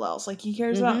above all else. Like he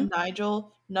cares about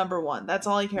Nigel number one. That's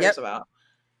all he cares about.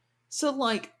 So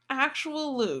like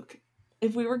actual Luke,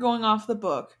 if we were going off the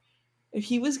book, if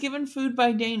he was given food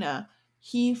by Dana,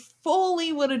 he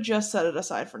fully would have just set it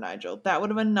aside for Nigel. That would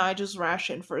have been Nigel's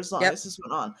ration for as long as this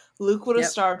went on. Luke would have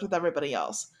starved with everybody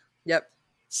else. Yep.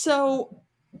 So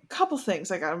a couple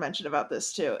things I gotta mention about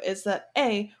this too is that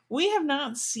A, we have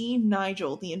not seen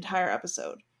Nigel the entire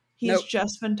episode. He's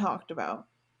just been talked about.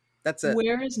 That's it.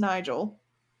 Where is Nigel?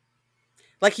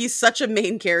 Like, he's such a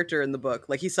main character in the book.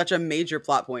 Like, he's such a major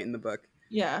plot point in the book.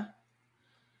 Yeah.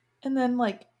 And then,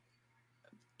 like,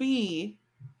 B,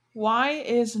 why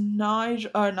is why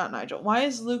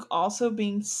is Luke also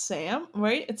being Sam?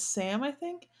 Right? It's Sam, I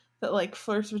think, that, like,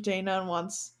 flirts with Dana and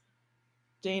wants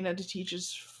Dana to teach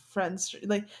his friends.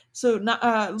 Like, Luke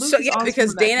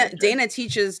because Dana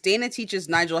teaches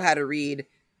Nigel how to read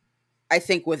I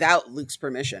think, without Luke's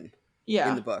permission in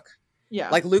Yeah. the book. Yeah.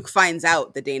 Like, Luke finds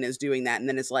out that Dana's doing that, and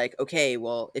then is like, okay,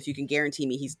 well, if you can guarantee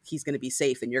me he's going to be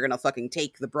safe, and you're going to fucking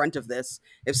take the brunt of this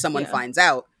if someone Yeah. finds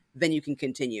out, then you can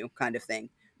continue, kind of thing,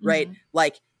 right? Mhm.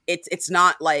 Like, it's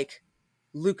not like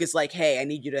Luke is like, hey, I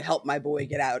need you to help my boy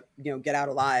get out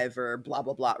alive, or blah,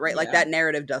 blah, blah, right? Like, Yeah. that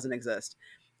narrative doesn't exist.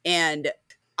 And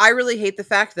I really hate the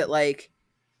fact that, like,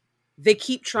 they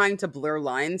keep trying to blur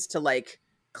lines to, like,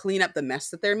 clean up the mess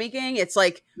that they're making. It's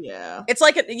like, Yeah. it's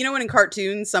like, you know, when in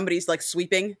cartoons somebody's like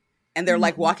sweeping and they're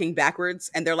like Mhm. walking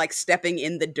backwards and they're like stepping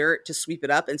in the dirt to sweep it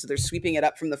up, and so they're sweeping it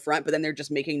up from the front, but then they're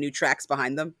just making new tracks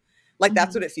behind them. Like,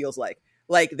 that's Mhm. what it feels like.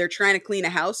 Like, they're trying to clean a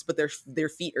house, but their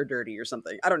feet are dirty or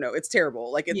something. I don't know. It's terrible.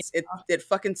 Like, it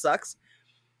fucking sucks.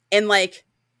 And, like,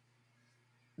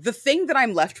 the thing that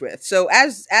I'm left with, so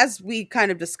as we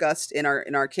kind of discussed in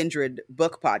our Kindred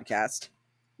book podcast,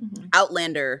 Mhm.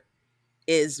 Outlander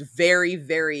is very,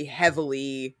 very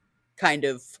heavily kind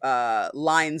of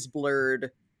lines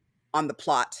blurred on the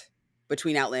plot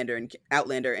between Outlander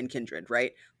and Kindred,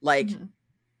 right? Like, Mhm.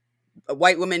 a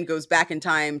white woman goes back in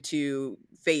time to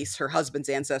face her husband's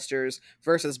ancestors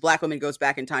versus black woman goes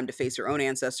back in time to face her own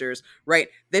ancestors, right?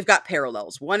 They've got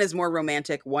parallels. One is more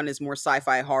romantic, one is more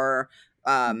sci-fi horror,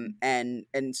 and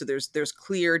so there's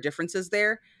clear differences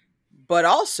there, but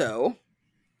also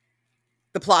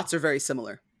the plots are very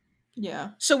similar.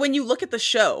 Yeah. So when you look at the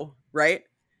show, right,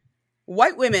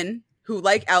 white women who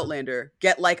like Outlander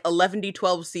get like 11 to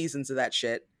 12 seasons of that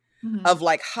shit, Mhm. of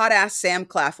like hot ass Sam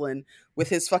Claflin with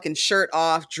his fucking shirt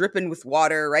off, dripping with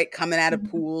water, right, coming out of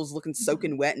Mhm. pools, looking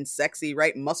soaking wet and sexy,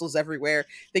 right, muscles everywhere.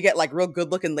 They get like real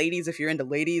good looking ladies if you're into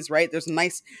ladies, right? There's a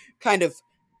nice kind of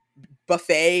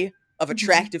buffet of Mhm.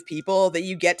 attractive people that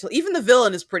you get to. Even the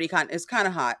villain is kind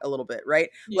of hot a little bit, right?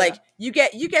 Yeah. Like, you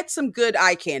get some good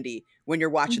eye candy when you're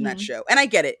watching that Mhm. show. And I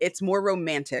get it. It's more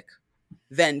romantic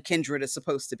than Kindred is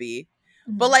supposed to be.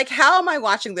 But, Mhm. like, how am I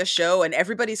watching this show and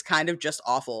everybody's kind of just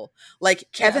awful?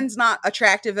 Like, Kevin's not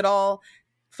attractive at all.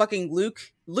 Fucking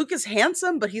Luke is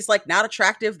handsome, but he's like not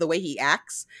attractive the way he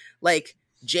acts. Like,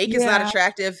 Jake is not Yeah.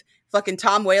 attractive. Fucking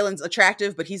Tom Whalen's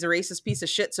attractive, but he's a racist piece of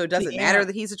shit, so it doesn't matter ant.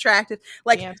 that he's attractive.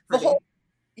 Like, Ant's the pretty. whole,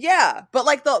 but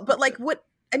like, what?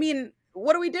 I mean,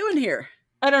 what are we doing here?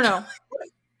 I don't know.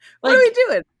 What are we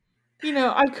doing? You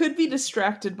know, I could be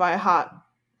distracted by a hot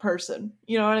person.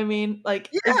 You know what I mean? Like,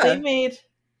 if Yeah. they made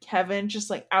Kevin just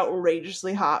like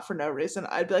outrageously hot for no reason,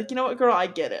 I'd be like, you know what, girl, I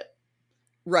get it.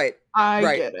 Right. I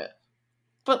Right. get it.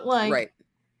 But like, Right.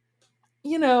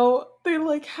 you know, they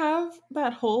like have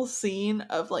that whole scene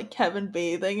of like Kevin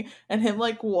bathing and him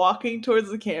like walking towards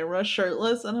the camera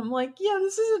shirtless, and I'm like, yeah,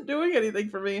 this isn't doing anything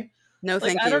for me. No, Like,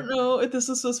 thank I you. don't know if this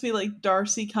was supposed to be like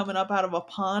Darcy coming up out of a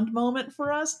pond moment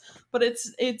for us, but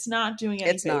it's not doing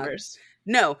any It's not. favors.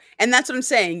 No. And that's what I'm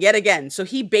saying yet again. So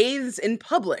he bathes in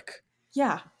public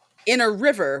Yeah. in a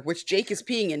river, which Jake is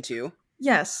peeing into.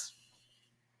 Yes.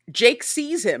 Jake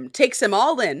sees him, takes him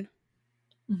all in,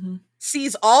 Mm-hmm.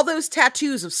 sees all those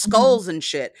tattoos of skulls and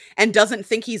shit, and doesn't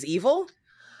think he's evil.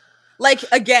 Like,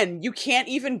 again, you can't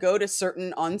even go to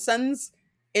certain onsens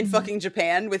in fucking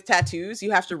Japan with tattoos.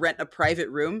 You have to rent a private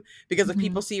room because if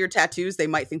people see your tattoos, they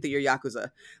might think that you're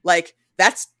Yakuza. Like,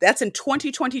 that's in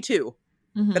 2022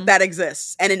 that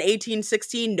exists. And in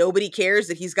 1816, nobody cares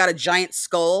that he's got a giant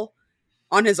skull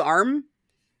on his arm.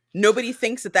 Nobody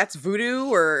thinks that that's voodoo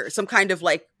or some kind of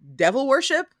like devil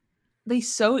worship. They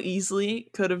so easily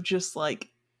could have just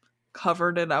like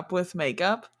covered it up with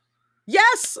makeup.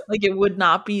 Yes. Like, it would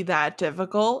not be that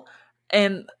difficult.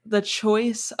 And the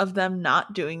choice of them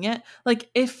not doing it, like,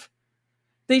 if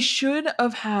they should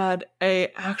have had a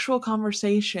actual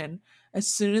conversation as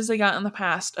soon as they got in the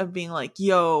past of being like,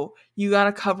 yo, you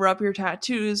gotta cover up your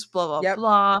tattoos, blah blah Yep.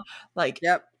 blah, like,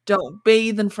 Yep. don't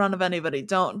bathe in front of anybody,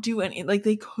 don't do any, like,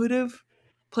 they could have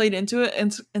played into it,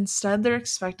 and instead they're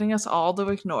expecting us all to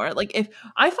ignore it. Like, if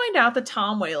I find out that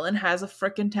Tom Whalen has a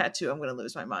freaking tattoo, I'm gonna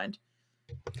lose my mind.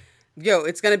 Yo,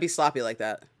 it's gonna be sloppy like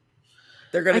that.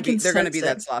 They're gonna be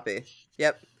that sloppy.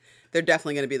 Yep. They're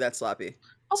definitely gonna be that sloppy.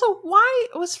 Also, why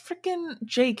was freaking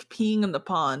Jake peeing in the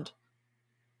pond?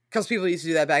 Because people used to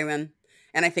do that back then.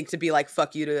 And I think to be like,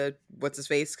 fuck you to what's his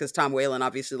face, because Tom Whalen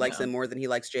obviously likes him more than he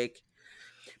likes Jake.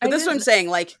 But this is what I'm saying,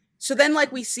 like, so then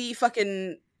like we see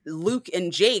fucking Luke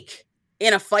and Jake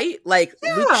in a fight, like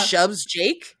Luke shoves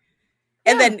Jake,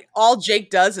 and then all Jake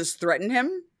does is threaten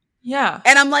him. Yeah.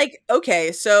 And I'm like,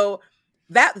 okay, so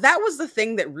that was the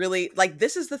thing that really, like,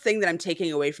 this is the thing that I'm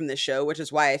taking away from this show, which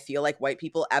is why I feel like white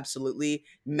people absolutely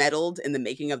meddled in the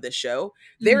making of this show.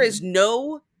 There is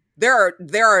no, there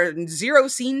are 0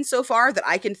 scenes so far that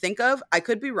I can think of, I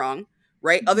could be wrong,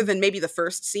 right? Other than maybe the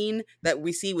first scene that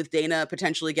we see with Dana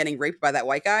potentially getting raped by that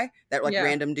white guy, that like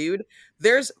random dude,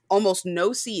 there's almost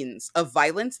no scenes of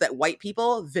violence that white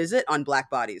people visit on black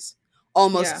bodies.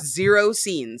 Almost zero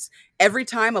scenes. Every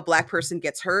time a black person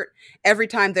gets hurt, every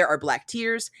time there are black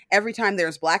tears, every time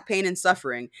there's black pain and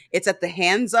suffering, it's at the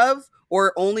hands of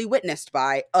or only witnessed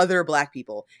by other black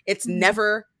people. It's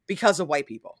never because of white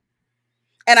people.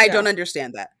 And I don't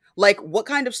understand that. Like, what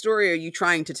kind of story are you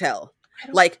trying to tell?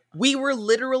 Like, we were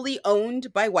literally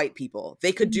owned by white people.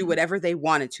 They could do whatever they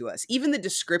wanted to us. Even the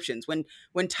descriptions.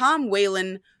 When Tom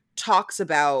Whalen talks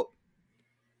about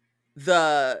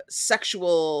the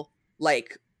sexual,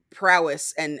 like,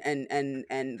 prowess and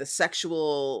the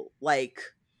sexual, like,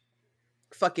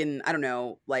 fucking, I don't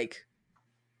know, like,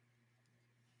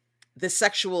 the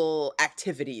sexual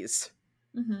activities,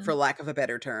 for lack of a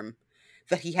better term,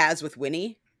 that he has with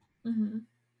Winnie,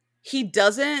 he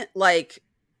doesn't, like,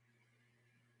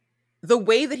 the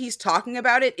way that he's talking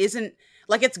about it isn't,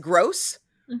 like, it's gross,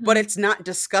 but it's not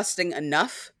disgusting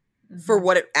enough for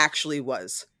what it actually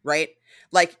was, right?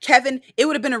 Like, Kevin, it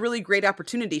would have been a really great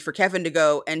opportunity for Kevin to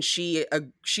go, and she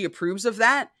approves of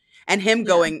that, and him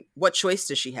going, what choice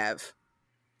does she have?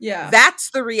 Yeah. That's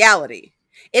the reality.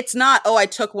 It's not, oh, I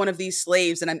took one of these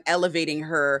slaves and I'm elevating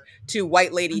her to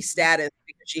white lady status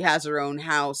because she has her own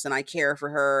house and I care for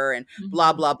her and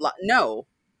blah, blah, blah. No.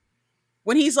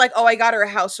 When he's like, oh, I got her a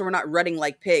house so we're not running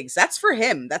like pigs, that's for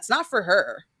him. That's not for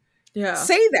her. Yeah.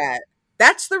 Say that.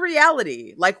 That's the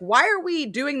reality. Like, why are we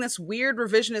doing this weird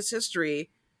revisionist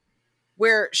history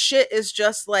where shit is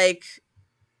just, like,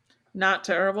 not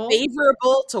terrible,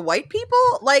 favorable to white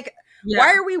people? Like,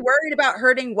 why are we worried about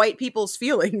hurting white people's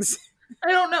feelings?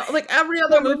 I don't know. Like, every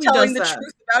other movie telling does the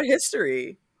truth about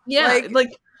history. Yeah, like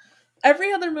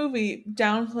every other movie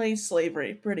downplays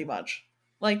slavery pretty much.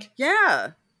 Like,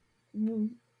 yeah,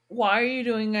 why are you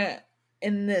doing it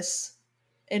in this,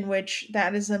 in which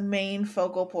that is the main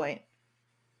focal point?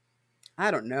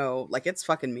 I don't know. Like, it's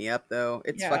fucking me up though.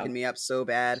 It's fucking me up so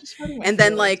bad. And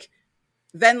then the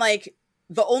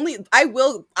only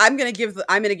I'm gonna give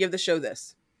the show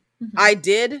this. I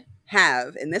did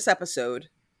have in this episode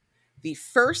the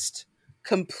first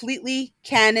completely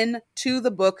canon to the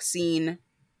book scene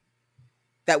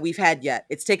that we've had yet.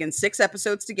 It's taken 6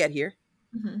 episodes to get here.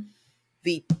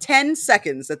 The 10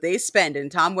 seconds that they spend in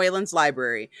Tom Whalen's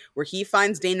library where he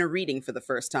finds Dana reading for the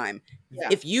first time.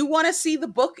 If you want to see the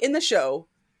book in the show,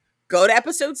 go to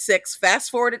episode 6, fast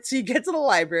forward it so you get to the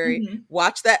library,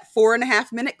 watch that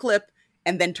 4.5-minute clip,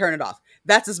 and then turn it off.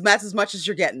 That's as much as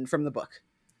you're getting from the book.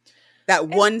 That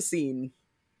one scene.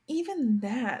 Even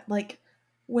that, like,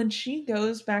 when she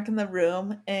goes back in the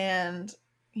room and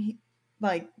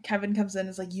Kevin comes in and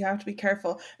is like, you have to be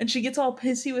careful. And she gets all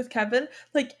pissy with Kevin.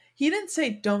 Like, he didn't say,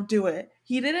 don't do it.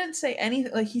 He didn't say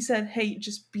anything. Like, he said, hey,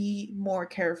 just be more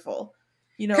careful.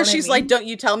 You know, because she's like, don't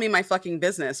you tell me my fucking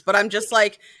business. But I'm just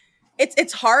like,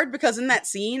 it's hard because in that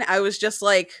scene, I was just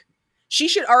like, she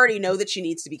should already know that she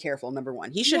needs to be careful, number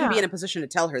one. He shouldn't be in a position to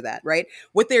tell her that, right?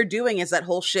 What they're doing is that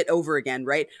whole shit over again,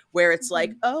 right? Where it's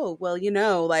like, oh, well, you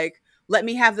know, like, let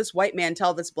me have this white man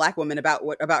tell this black woman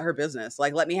about her business.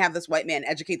 Like, let me have this white man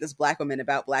educate this black woman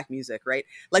about black music, right?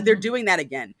 Like, they're doing that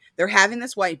again. They're having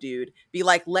this white dude be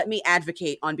like, let me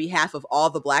advocate on behalf of all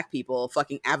the black people,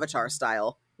 fucking Avatar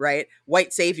style, right?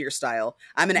 White savior style.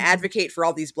 I'm going to advocate for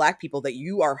all these black people that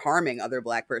you are harming other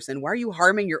black person. Why are you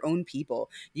harming your own people?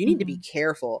 You need to be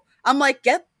careful. I'm like,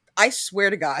 I swear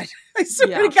to God,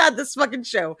 to God, this fucking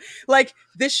show, like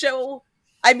this show,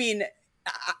 I mean,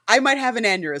 I might have an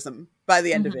aneurysm by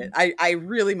the end of it. I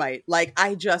really might. Like,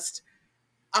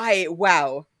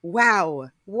 wow.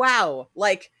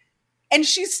 Like, and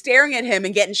she's staring at him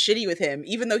and getting shitty with him,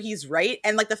 even though he's right.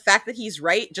 And like the fact that he's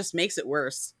right just makes it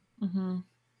worse.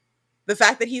 The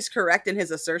fact that he's correct in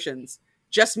his assertions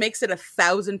just makes it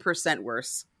 1,000%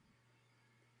 worse.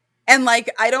 And like,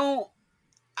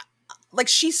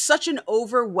 she's such an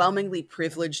overwhelmingly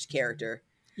privileged character.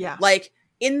 Yeah. Like,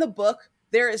 in the book,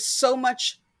 there is so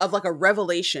much of like a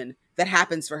revelation that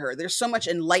happens for her. There's so much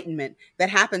enlightenment that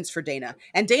happens for Dana.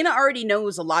 And Dana already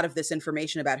knows a lot of this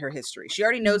information about her history. She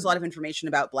already knows a lot of information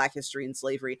about black history and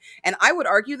slavery. And I would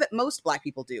argue that most black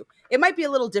people do. It might be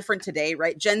a little different today,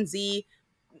 right? Gen Z,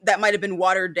 that might have been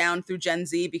watered down through Gen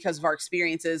Z because of our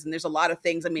experiences. And there's a lot of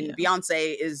things. I mean,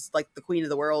 Beyonce is like the queen of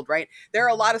the world, right? There are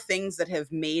a lot of things that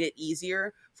have made it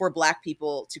easier for black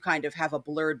people to kind of have a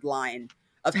blurred line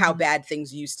of how bad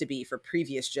things used to be for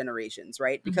previous generations,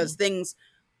 right? Because things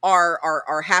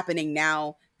are happening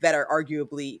now that are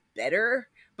arguably better.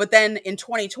 But then in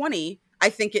 2020, I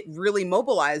think it really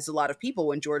mobilized a lot of people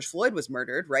when George Floyd was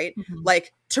murdered, right? Mhm.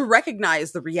 Like, to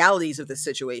recognize the realities of this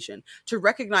situation, to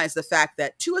recognize the fact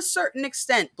that to a certain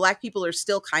extent, Black people are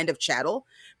still kind of chattel,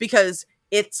 because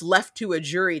it's left to a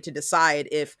jury to decide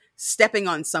if stepping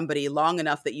on somebody long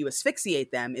enough that you asphyxiate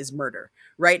them is murder,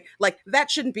 right? Like, that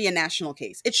shouldn't be a national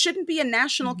case. It shouldn't be a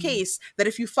national case that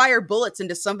if you fire bullets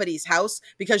into somebody's house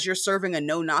because you're serving a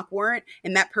no-knock warrant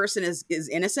and that person is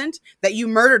innocent, that you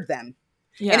murdered them.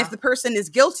 Yeah. And if the person is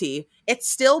guilty, it's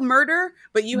still murder,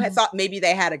 but you had thought maybe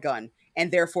they had a gun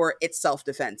and therefore it's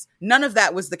self-defense. None of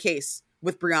that was the case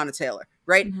with Breonna Taylor,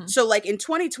 right? So like in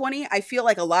 2020, I feel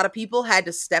like a lot of people had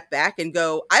to step back and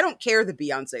go, I don't care that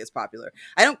Beyonce is popular.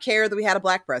 I don't care that we had a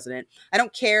Black president. I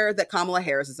don't care that Kamala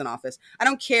Harris is in office. I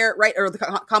don't care, right? Or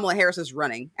Kamala Harris is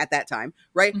running at that time,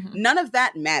 right? None of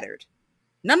that mattered.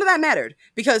 None of that mattered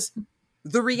because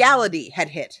the reality had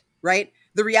hit, right?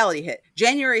 The reality hit.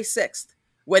 January 6th,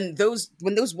 when those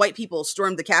white people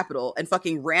stormed the Capitol and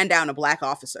fucking ran down a Black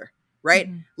officer, right?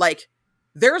 Like,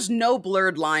 there's no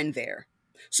blurred line there.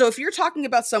 So if you're talking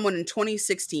about someone in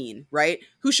 2016, right,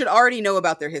 who should already know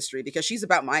about their history because she's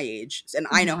about my age, and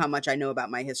I know how much I know about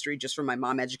my history just from my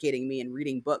mom educating me and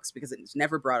reading books because it's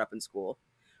never brought up in school,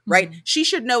 right? She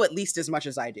should know at least as much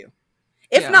as I do.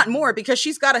 If not more, because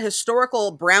she's got a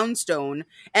historical brownstone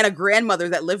and a grandmother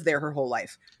that lived there her whole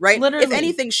life, right? Literally. If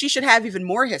anything, she should have even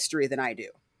more history than I do.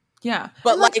 Yeah.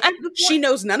 But like, she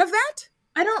knows none of that?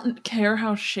 I don't care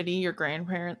how shitty your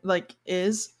grandparent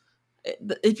is.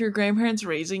 If your grandparents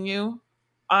raising you,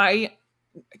 I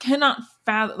cannot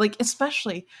fathom, like,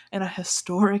 especially in a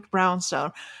historic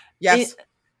brownstone. Yes.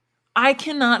 I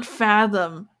cannot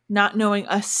fathom not knowing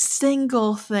a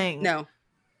single thing. No.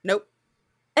 Nope.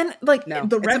 And like, no,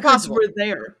 the records were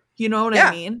there. You know what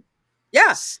I mean?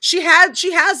 Yes. She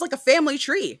has like a family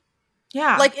tree.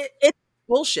 Yeah. Like it's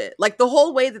bullshit. Like the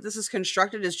whole way that this is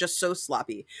constructed is just so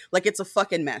sloppy. Like it's a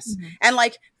fucking mess. And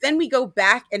like, then we go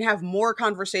back and have more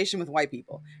conversation with white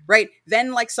people, right?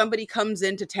 Then like somebody comes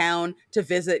into town to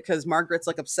visit because Margaret's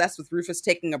like obsessed with Rufus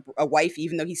taking a wife,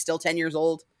 even though he's still 10 years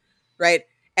old, right?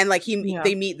 And like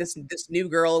they meet this new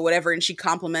girl or whatever, and she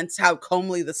compliments how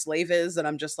comely the slave is, and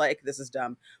I'm just like, this is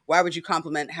dumb. Why would you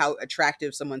compliment how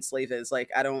attractive someone's slave is?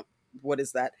 Like, what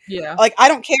is that? Yeah. Like, I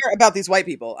don't care about these white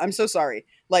people. I'm so sorry.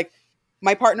 Like,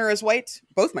 my partner is white.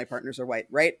 Both my partners are white,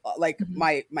 right? Like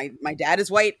my dad is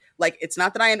white. Like, it's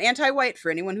not that I am anti-white for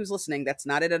anyone who's listening. That's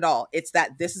not it at all. It's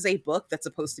that this is a book that's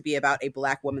supposed to be about a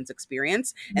Black woman's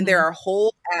experience. And there are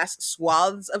whole ass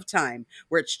swaths of time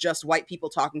where it's just white people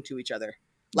talking to each other.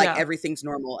 Like everything's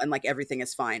normal and like everything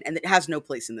is fine. And it has no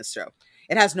place in this show.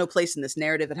 It has no place in this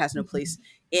narrative. It has no place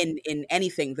in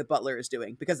anything that Butler is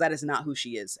doing, because that is not who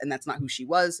she is. And that's not who she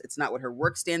was. It's not what her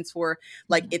work stands for.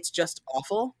 Like, it's just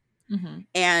awful.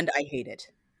 And I hate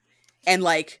it. And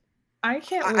like, I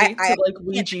can't wait to like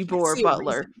Ouija board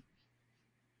Butler.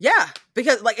 Yeah,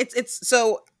 because like it's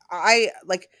so I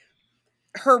like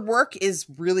her work is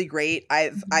really great.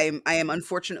 I am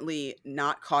unfortunately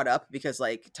not caught up because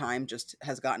like time just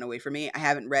has gotten away from me. I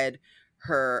haven't read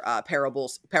her Parable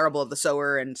of the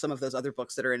Sower and some of those other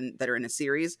books that are in a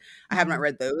series. I have not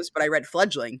read those, but I read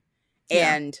Fledgling.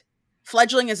 And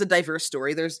Fledgling is a diverse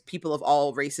story. There's people of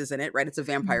all races in it, right? It's a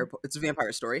vampire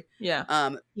story.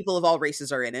 Yeah. People of all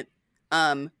races are in it.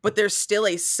 But there's still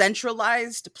a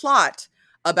centralized plot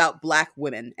about Black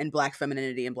women and Black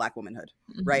femininity and Black womanhood,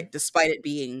 right? Despite it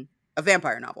being a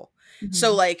vampire novel.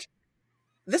 So like,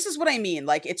 this is what I mean.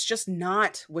 Like, it's just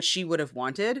not what she would have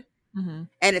wanted. And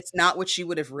it's not what she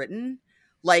would have written.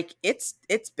 Like, it's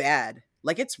bad.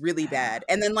 Like, it's really bad.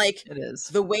 And then like, it is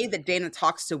the way that Dana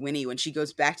talks to Winnie when she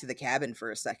goes back to the cabin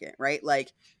for a second, right?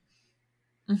 Like,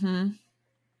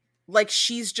 like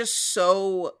she's just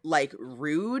so like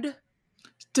rude,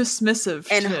 dismissive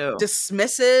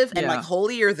and like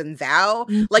holier than thou.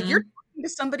 Like, you're talking to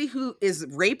somebody who is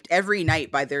raped every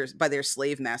night by their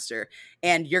slave master,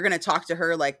 and you're gonna talk to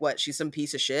her like what? She's some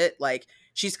piece of shit. Like,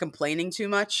 she's complaining too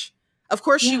much. Of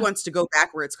course she wants to go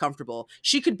back where it's comfortable.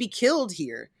 She could be killed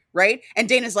here, right? And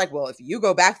Dana's like, well, if you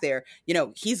go back there, you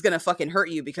know, he's gonna fucking hurt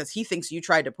you because he thinks you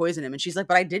tried to poison him. And she's like,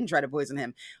 but I didn't try to poison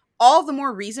him. All the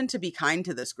more reason to be kind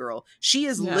to this girl. She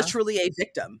is literally a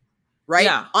victim, right?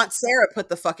 Yeah. Aunt Sarah put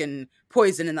the fucking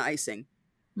poison in the icing.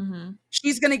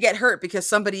 She's gonna get hurt because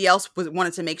somebody else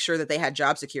wanted to make sure that they had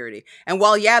job security. And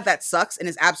while that sucks and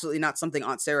is absolutely not something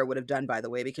Aunt Sarah would have done, by the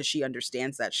way, because she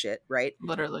understands that shit, right?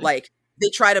 Literally. Like, they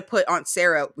try to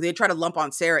lump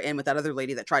Aunt Sarah in with that other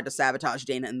lady that tried to sabotage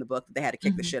Dana in the book that they had to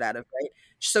kick the shit out of, right?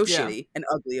 So shitty and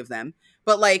ugly of them.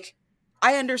 But like,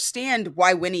 I understand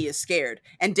why Winnie is scared.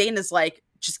 And Dana's like,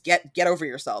 just get over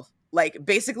yourself. like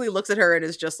basically looks at her and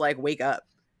is just like, wake up.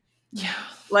 Yeah.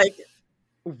 Like,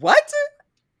 what?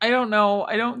 I don't know.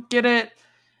 I don't get it.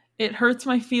 It hurts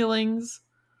my feelings.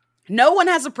 No one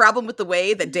has a problem with the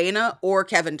way that Dana or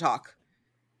Kevin talk.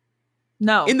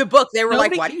 No. In the book, they were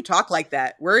Nobody like, why do you talk like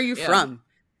that? Where are you Yeah. from?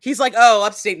 He's like, oh,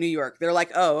 upstate New York. They're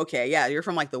like, oh, okay, yeah, you're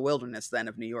from like the wilderness then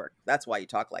of New York. That's why you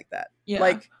talk like that. Yeah.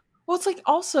 Like, well, it's like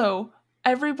also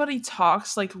everybody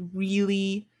talks like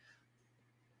really,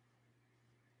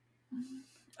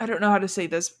 I don't know how to say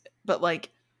this, but like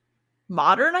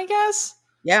modern, I guess.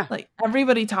 yeah, Like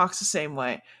everybody talks the same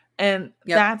way. And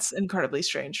Yep. that's incredibly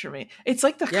strange for me. It's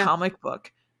like the Yeah. comic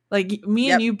book. Like me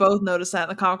Yep. and you both noticed that in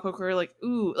the comic book. We were like,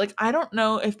 ooh, like I don't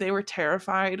know if they were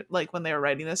terrified, like when they were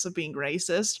writing this, of being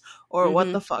racist or what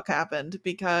Mhm. the fuck happened,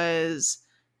 because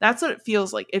that's what it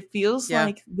feels like. It feels Yeah.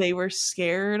 like they were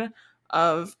scared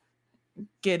of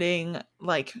getting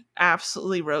like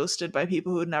absolutely roasted by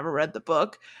people who had never read the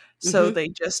book. So Mhm. they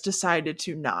just decided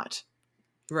to not.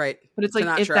 right. But it's To like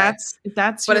not if try.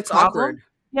 that's But your it's problem, awkward.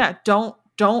 yeah,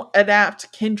 don't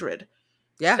adapt Kindred.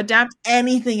 Yeah. Adapt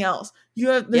anything else.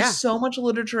 There's Yeah. so much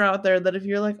literature out there that if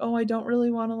you're like, oh, I don't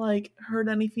really want to like hurt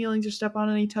any feelings or step on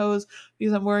any toes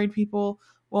because I'm worried people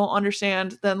won't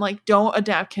understand, then like don't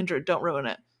adapt Kindred. Don't ruin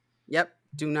it. Yep.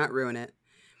 Do not ruin it.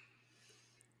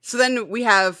 So then we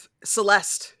have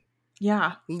Celeste,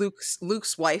 Yeah.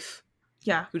 Luke's wife,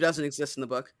 Yeah. who doesn't exist in the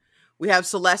book. We have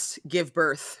Celeste give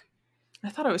birth. I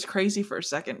thought I was crazy for a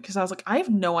second because I was like, I have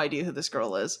no idea who this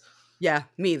girl is. Yeah,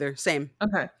 me either. Same.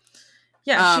 Okay.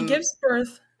 Yeah, she Um, gives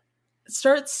birth,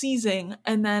 starts seizing,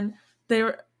 and then they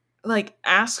were like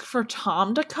ask for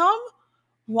Tom to come.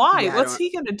 Why? Yeah, I What's don't- he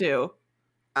gonna do?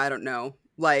 I don't know.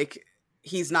 Like,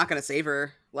 he's not gonna save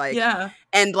her. Like, Yeah.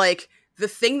 and like the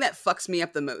thing that fucks me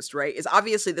up the most, right, is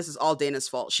obviously this is all Dana's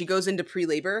fault. She goes into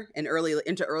pre-labor and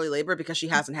into early labor because she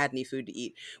hasn't had any food to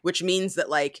eat, which means that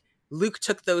like Luke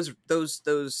took those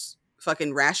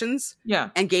fucking rations Yeah.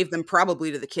 and gave them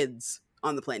probably to the kids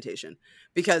on the plantation,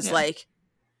 because Yeah. like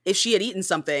if she had eaten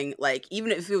something, like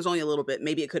even if it was only a little bit,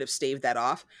 maybe it could have staved that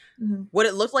off. Mhm. What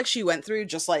it looked like she went through,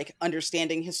 just like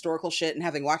understanding historical shit and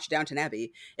having watched Downton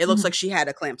Abbey, it looks Mhm. like she had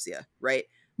eclampsia, right?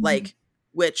 Mhm. Like,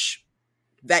 which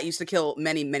that used to kill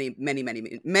many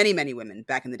women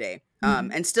back in the day,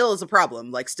 Mhm. and still is a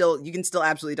problem. Like, still, you can still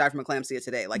absolutely die from eclampsia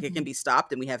today. Like, it can Mhm. be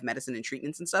stopped, and we have medicine and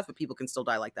treatments and stuff, but people can still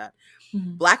die like that.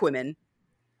 Mhm. Black women.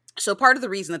 So part of the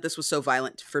reason that this was so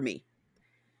violent for me,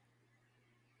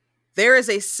 there is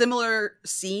a similar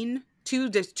scene, two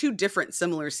different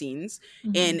similar scenes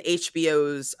Mhm. in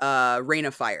HBO's Reign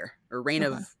of Fire, or Reign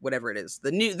Okay. of whatever it is,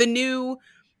 the new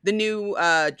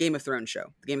Game of Thrones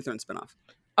show, the Game of Thrones spinoff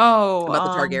Oh,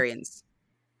 about the Targaryens.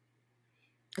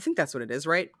 I think that's what it is,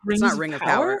 right? Rings It's not of Ring of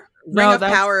Power? Power. No, Ring of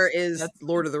that's- Power is that's-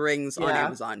 Lord of the Rings on yeah.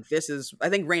 Amazon. This is, I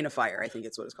think, Reign of Fire. I think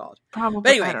it's what it's called. probably. But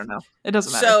anyway, I don't know. It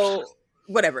doesn't matter. So,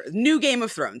 whatever. New Game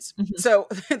of Thrones. Mhm. So,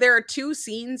 there are two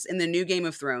scenes in the new Game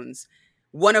of Thrones,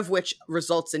 one of which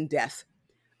results in death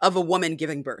of a woman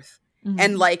giving birth. Mhm.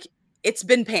 And, like, it's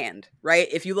been panned, right?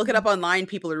 If you look it up online,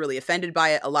 people are really offended by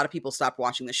it. A lot of people stopped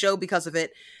watching the show because of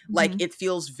it. Like, Mhm. it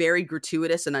feels very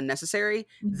gratuitous and unnecessary.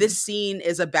 Mhm. This scene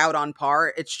is about on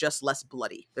par. It's just less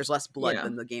bloody. There's less blood Yeah.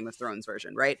 than the Game of Thrones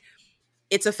version, right?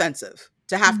 It's offensive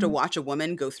to have to Mhm. watch a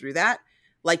woman go through that.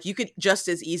 Like, you could just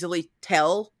as easily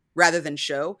tell rather than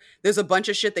show. There's a bunch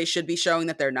of shit they should be showing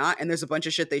that they're not, and there's a bunch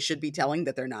of shit they should be telling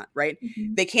that they're not, right?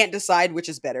 Mhm. They can't decide which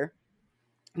is better,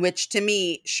 which to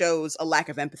me shows a lack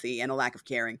of empathy and a lack of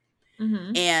caring.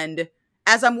 Mhm. And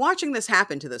as I'm watching this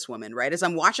happen to this woman, right, as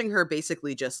I'm watching her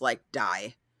basically just like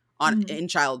die Mhm. in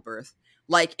childbirth,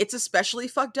 like, it's especially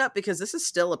fucked up because this is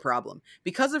still a problem.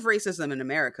 Because of racism in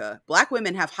America, Black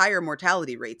women have higher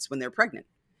mortality rates when they're pregnant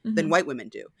than Mhm. white women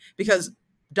do, because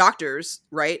doctors,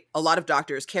 right, a lot of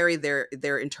doctors carry their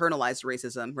internalized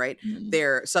racism, right, Mhm.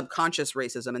 their subconscious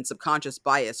racism and subconscious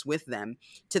bias with them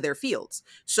to their fields.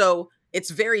 So it's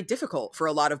very difficult for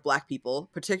a lot of Black people,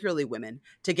 particularly women,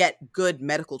 to get good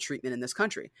medical treatment in this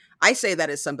country. I say that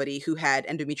as somebody who had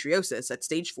endometriosis at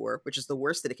stage 4, which is the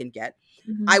worst that it can get.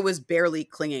 Mhm. I was barely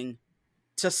clinging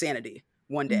to sanity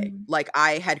one day. Mhm. Like,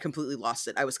 I had completely lost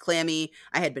it. I was clammy.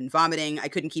 I had been vomiting. I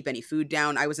couldn't keep any food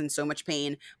down. I was in so much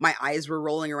pain. My eyes were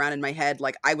rolling around in my head.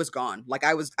 Like, I was gone. Like,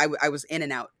 I was in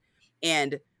and out.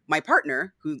 And my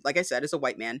partner, who, like I said, is a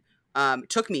white man,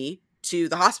 took me to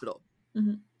the hospital.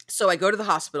 Mhm. So I go to the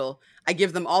hospital. I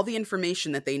give them all the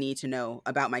information that they need to know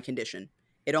about my condition.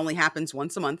 It only happens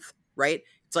once a month, right?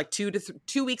 It's like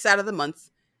 2 weeks out of the month.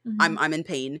 Mhm. I'm in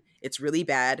pain. It's really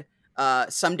bad.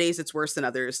 Some days it's worse than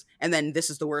others. And then this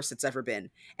is the worst it's ever been.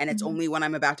 And it's Mhm. only when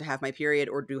I'm about to have my period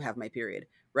or do have my period.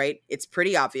 right? It's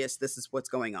pretty obvious this is what's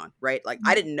going on, right? Like,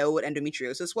 I didn't know what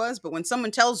endometriosis was, but when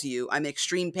someone tells you I'm in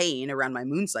extreme pain around my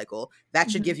moon cycle, that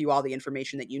should give you all the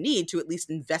information that you need to at least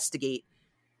investigate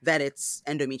that it's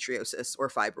endometriosis or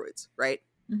fibroids, right?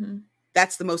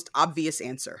 That's the most obvious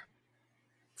answer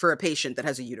for a patient that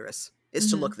has a uterus, is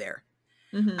to look there.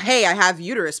 Hey, I have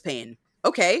uterus pain.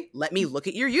 Okay, let me look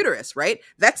at your uterus, right?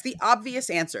 That's the obvious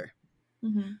answer.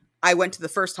 I went to the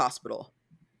first hospital.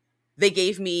 They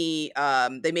gave me,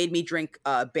 they made me drink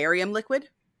barium liquid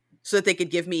so that they could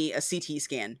give me a CT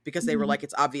scan, because they were like,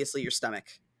 it's obviously your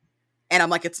stomach. And I'm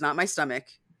like, it's not my stomach.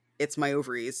 It's my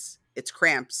ovaries. It's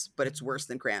cramps, but it's worse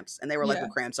than cramps. And they were like, well,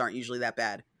 cramps aren't usually that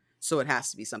bad, so it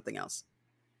has to be something else.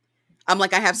 I'm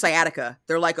like, I have sciatica.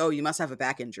 They're like, oh, you must have a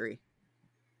back injury.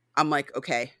 I'm like,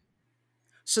 okay.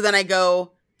 So then I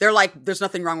go, they're like, there's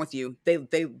nothing wrong with you.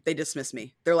 They dismiss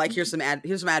me. They're like, here's some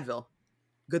Advil.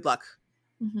 Good luck.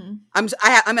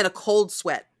 I'm in a cold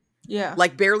sweat. Yeah.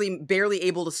 Like barely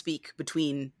able to speak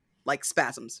between like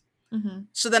spasms.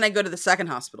 So then I go to the second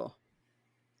hospital.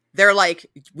 They're like,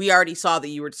 we already saw that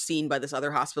you were seen by this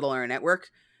other hospital in our network.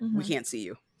 We can't see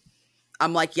you.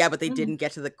 I'm like, yeah, but they didn't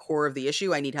get to the core of the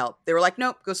issue. I need help. They were like,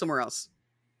 nope, go somewhere else.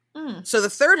 So the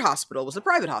third hospital was a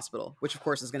private hospital, which of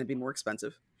course is going to be more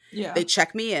expensive. Yeah. They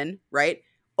check me in, right?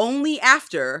 Only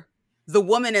after the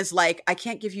woman is like, I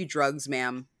can't give you drugs,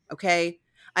 ma'am. Okay.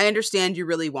 I understand you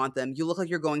really want them. You look like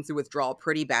you're going through withdrawal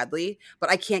pretty badly, but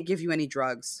I can't give you any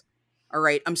drugs. All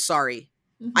right. I'm sorry.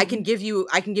 I can give you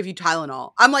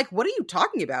Tylenol. I'm like, what are you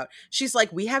talking about? She's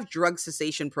like, we have drug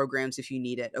cessation programs if you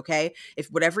need it. Okay. If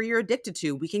whatever you're addicted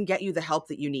to, we can get you the help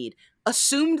that you need.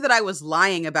 Assumed that I was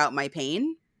lying about my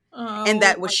pain. And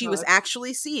that what she was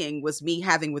actually seeing was me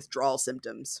having withdrawal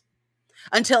symptoms.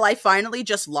 Until I finally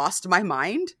just lost my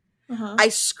mind. I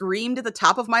screamed at the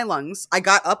top of my lungs. I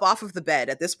got up off of the bed.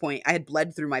 At this point, I had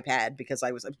bled through my pad because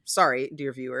I'm sorry,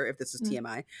 dear viewer, if this is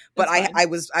TMI, but I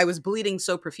was bleeding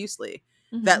so profusely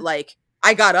that like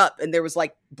I got up and there was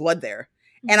like blood there.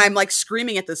 And I'm like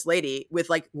screaming at this lady with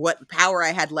like what power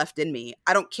I had left in me.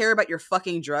 I don't care about your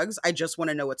fucking drugs. I just want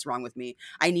to know what's wrong with me.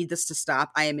 I need this to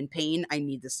stop. I am in pain. I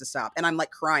need this to stop. And I'm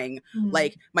like crying.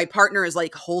 Like my partner is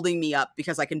like holding me up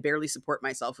because I can barely support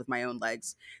myself with my own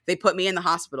legs. They put me in the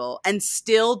hospital and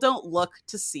still don't look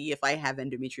to see if I have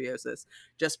endometriosis.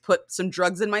 Just put some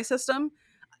drugs in my system,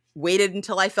 waited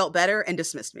until I felt better, and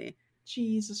dismissed me.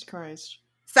 Jesus Christ.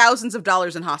 Thousands of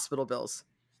dollars in hospital bills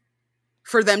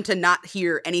for them to not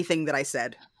hear anything that I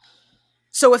said.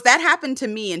 So if that happened to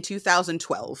me in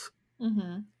 2012,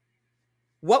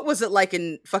 what was it like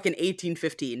in fucking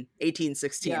 1815,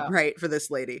 1816, right, for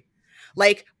this lady?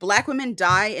 Like, Black women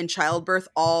die in childbirth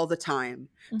all the time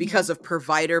because of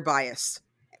provider bias,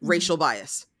 racial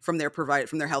bias from their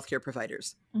healthcare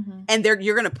providers. And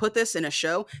you're going to put this in a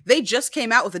show? They just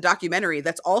came out with a documentary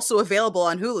that's also available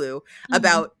on Hulu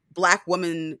about Black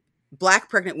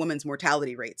pregnant women's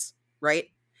mortality rates.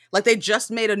 Right? Like, they just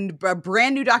made a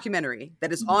brand new documentary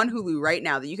that is on Hulu right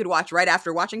now that you could watch right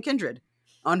after watching Kindred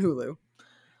on Hulu.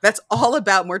 That's all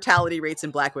about mortality rates in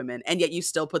Black women. And yet you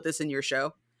still put this in your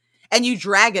show and you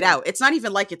drag it out. It's not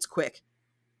even like it's quick.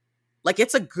 Like,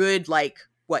 it's a good, like,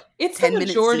 what? It's the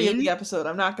majority of the episode.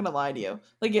 I'm not going to lie to you.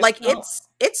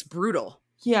 It's brutal.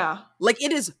 Yeah. Like,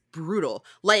 it is brutal.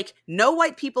 Like, no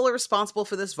white people are responsible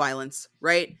for this violence,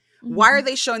 right? Why are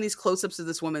they showing these close-ups of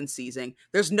this woman seizing?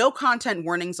 There's no content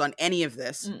warnings on any of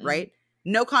this, right?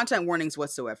 No content warnings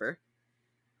whatsoever.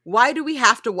 Why do we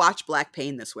have to watch Black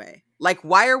pain this way? Like,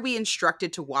 why are we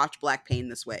instructed to watch Black pain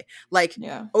this way? Like,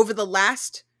 over the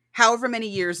last however many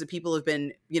years that people have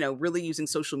been, really using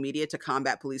social media to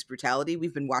combat police brutality,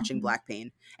 we've been watching Black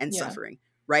pain and suffering,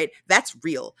 right? That's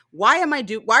real. Why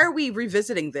are we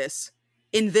revisiting this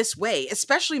in this way,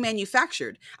 especially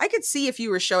manufactured? I could see if you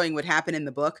were showing what happened in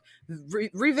the book,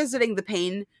 revisiting the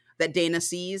pain that Dana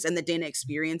sees and that Dana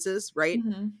experiences, right?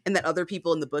 And that other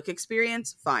people in the book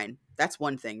experience, fine. That's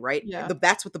one thing, right? Yeah.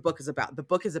 That's what the book is about. The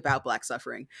book is about Black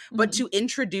suffering. But to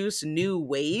introduce new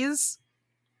ways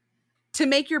to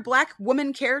make your Black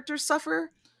woman characters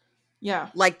suffer,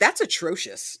 like, that's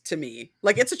atrocious to me.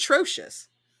 Like, it's atrocious.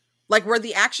 Like, were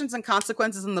the actions and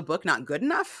consequences in the book not good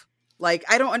enough? Like,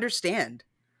 I don't understand.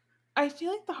 I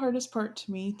feel like the hardest part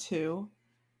to me, too,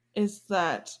 is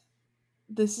that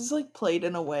this is, like, played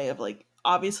in a way of, like,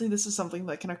 obviously this is something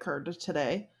that can occur to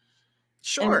today.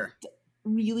 Sure. And it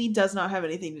really does not have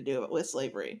anything to do with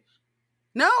slavery.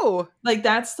 No. Like,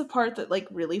 that's the part that, like,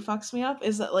 really fucks me up,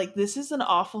 is that, like, this is an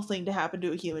awful thing to happen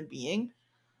to a human being,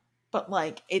 but,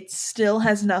 like, it still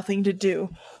has nothing to do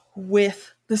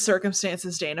with the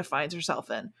circumstances Dana finds herself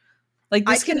in. Like,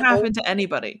 this can happen to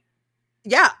anybody.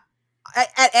 Yeah.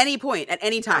 At any point, at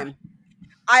any time.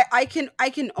 I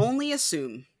can only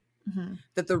assume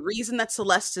that the reason that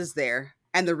Celeste is there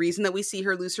and the reason that we see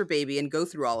her lose her baby and go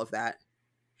through all of that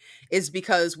is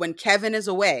because when Kevin is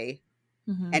away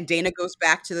and Dana goes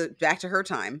back to her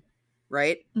time,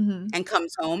 right? And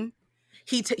comes home,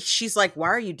 she's like, "Why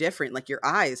are you different? Like, your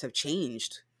eyes have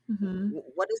changed.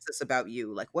 What is this about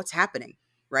you? Like, what's happening?"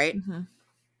 Right?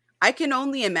 I can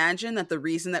only imagine that the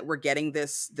reason that we're getting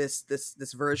this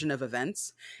version of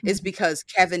events is because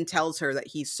Kevin tells her that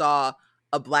he saw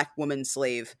a Black woman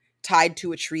slave tied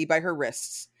to a tree by her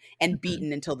wrists and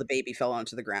beaten until the baby fell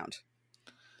onto the ground.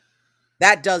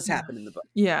 That does happen in the book.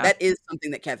 Yeah. That is something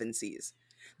that Kevin sees.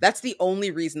 That's the only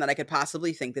reason that I could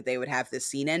possibly think that they would have this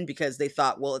scene in, because they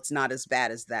thought, well, it's not as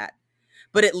bad as that.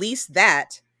 But at least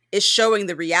that is showing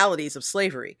the realities of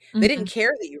slavery. They didn't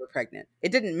care that you were pregnant.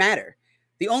 It didn't matter.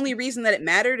 The only reason that it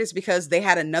mattered is because they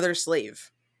had another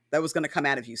slave that was going to come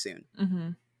out of you soon.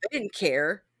 They didn't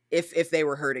care if they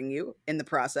were hurting you in the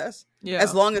process,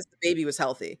 as long as the baby was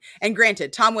healthy. And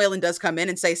granted, Tom Whalen does come in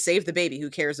and say, save the baby. Who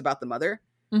cares about the mother?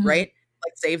 Right?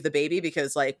 Like, save the baby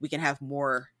because, like, we can have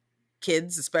more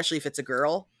kids, especially if it's a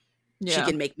girl. She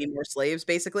can make me more slaves,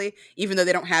 basically. Even though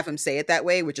they don't have him say it that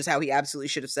way, which is how he absolutely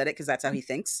should have said it, because that's how he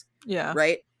thinks. Yeah.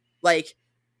 Right? Like,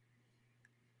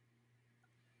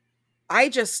 I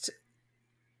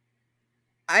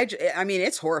mean,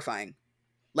 it's horrifying.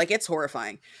 Like, it's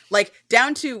horrifying. Like,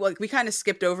 down to, like, we kind of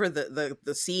skipped over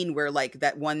the scene where, like,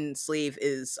 that one slave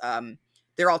is,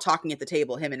 they're all talking at the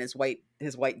table, him and his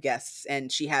white guests,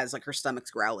 and she has, like, her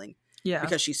stomach's growling. Yeah.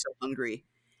 Because she's so hungry.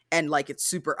 And, like, it's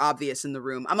super obvious in the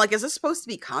room. I'm like, is this supposed to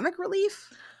be comic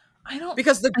relief? I don't,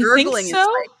 because the gurgling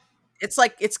is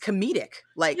like, it's comedic,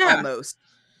 like, almost.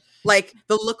 Like,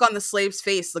 the look on the slave's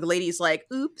face, the lady's like,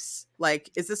 oops,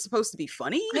 like, is this supposed to be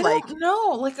funny? I don't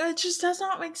know. Like, it just does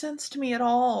not make sense to me at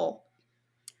all.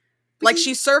 Like,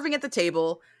 she's serving at the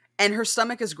table, and her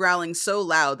stomach is growling so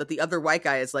loud that the other white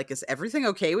guy is like, is everything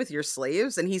okay with your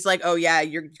slaves? And he's like, oh yeah,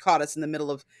 you caught us in the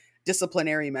middle of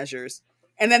disciplinary measures.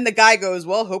 And then the guy goes,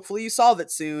 well, hopefully you solve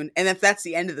it soon. And that's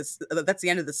the end of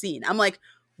the scene. I'm like,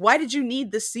 why did you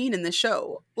need this scene in this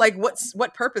show? Like,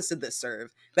 what purpose did this serve?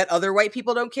 That other white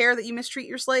people don't care that you mistreat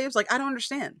your slaves? Like, I don't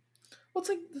understand. Well, it's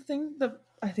like, the thing that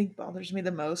I think bothers me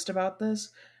the most about this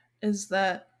is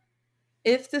that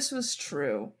if this was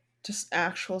true, just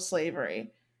actual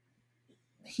slavery,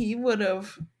 he would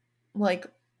have, like,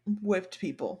 whipped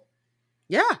people.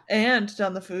 Yeah. And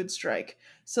done the food strike.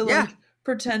 So, like,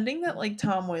 pretending that, like,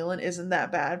 Tom Whalen isn't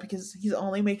that bad because he's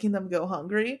only making them go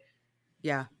hungry.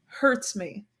 Yeah. Hurts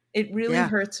me. It really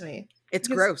hurts me. It's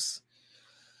gross.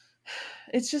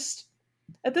 It's just,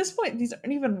 at this point, these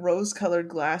aren't even rose-colored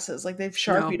glasses. Like, they've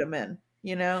Sharpied them in,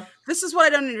 you know? This is what I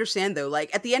don't understand, though.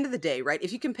 Like, at the end of the day, right,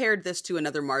 if you compared this to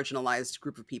another marginalized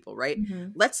group of people, right?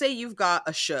 Let's say you've got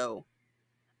a show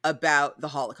about the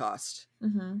Holocaust.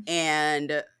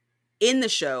 And in the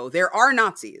show, there are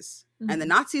Nazis. And the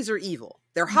Nazis are evil.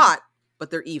 They're hot,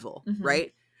 but they're evil,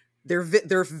 right?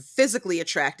 They're physically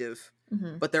attractive,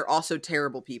 but they're also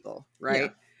terrible people,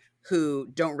 right? Who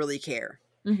don't really care.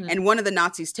 And one of the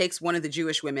Nazis takes one of the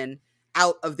Jewish women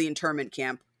out of the internment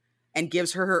camp and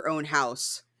gives her her own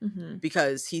house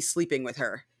because he's sleeping with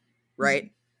her,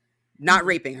 right? Not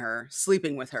raping her,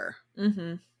 sleeping with her.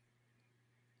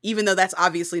 Even though that's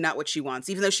obviously not what she wants,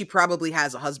 even though she probably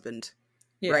has a husband,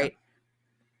 right?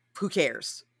 Who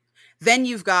cares? Then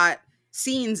you've got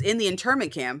scenes in the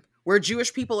internment camp where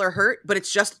Jewish people are hurt, but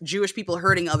it's just Jewish people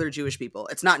hurting other Jewish people.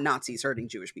 It's not Nazis hurting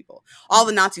Jewish people. All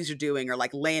the Nazis are doing are, like,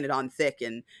 laying it on thick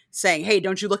and saying, hey,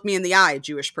 don't you look me in the eye,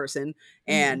 Jewish person.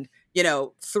 And, you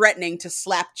know, threatening to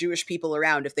slap Jewish people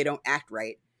around if they don't act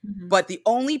right. But the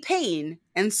only pain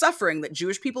and suffering that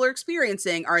Jewish people are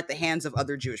experiencing are at the hands of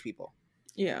other Jewish people.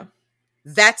 Yeah.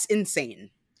 That's insane.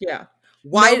 Yeah.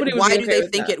 Why do they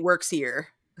think it works here?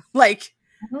 Like,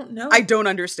 I don't know. I don't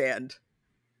understand.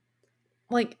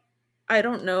 Like, I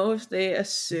don't know if they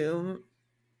assume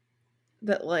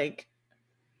that, like,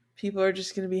 people are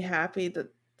just going to be happy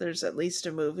that there's at least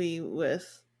a movie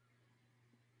with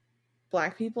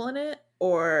Black people in it,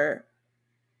 or,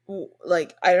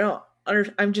 like,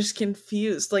 I'm just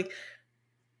confused. Like,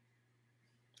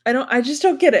 I just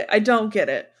don't get it. I don't get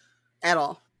it. At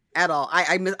all.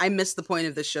 I miss the point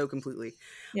of this show completely.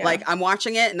 Yeah. Like, I'm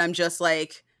watching it and I'm just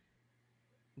like,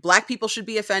 Black people should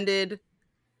be offended.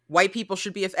 White people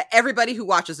should be, everybody who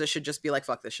watches this should just be like,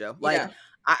 fuck this show. Like,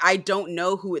 I don't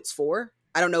know who it's for.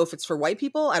 I don't know if it's for white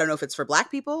people. I don't know if it's for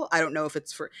Black people. I don't know if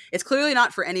it's clearly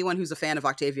not for anyone who's a fan of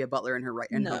Octavia Butler and her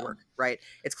her work, right?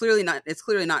 It's clearly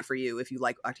not for you if you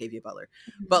like Octavia Butler.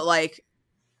 But, like,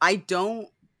 I don't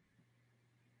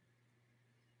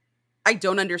I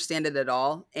don't understand it at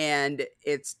all, and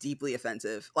it's deeply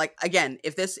offensive. Like, again,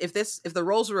 if the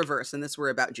roles were reversed and this were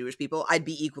about Jewish people, I'd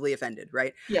be equally offended,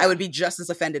 right? Yeah. I would be just as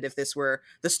offended if this were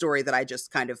the story that I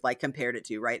just kind of like compared it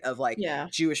to, right? Of like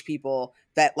Jewish people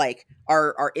that like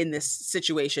are in this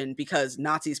situation because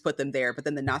Nazis put them there, but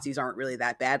then the Nazis aren't really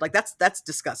that bad. Like that's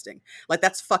disgusting. Like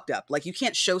that's fucked up. Like you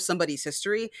can't show somebody's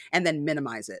history and then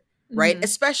minimize it, right? Mm-hmm.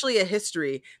 Especially a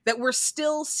history that we're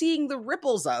still seeing the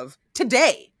ripples of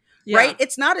today. Yeah. Right?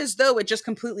 It's not as though it just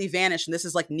completely vanished and this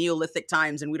is like Neolithic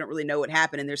times and we don't really know what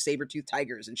happened and there's saber-toothed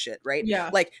tigers and shit, right? Yeah.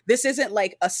 Like this isn't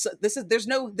like there's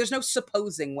no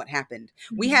supposing what happened.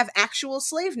 Mm-hmm. We have actual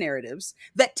slave narratives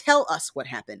that tell us what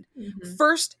happened. Mm-hmm.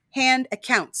 First-hand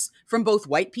accounts from both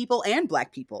white people and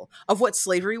black people of what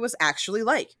slavery was actually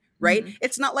like, right? Mm-hmm.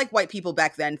 It's not like white people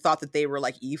back then thought that they were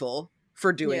like evil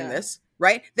for doing this.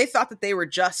 Right? They thought that they were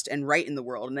just and right in the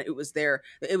world. And it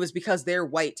was because they're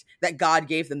white that God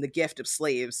gave them the gift of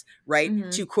slaves, right?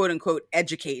 Mm-hmm. To quote unquote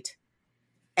educate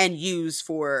and use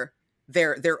for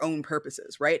their own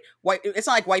purposes, right? It's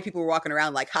not like white people were walking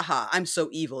around like, haha, I'm so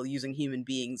evil using human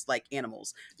beings like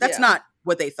animals. That's not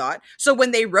what they thought. So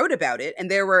when they wrote about it and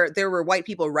there were white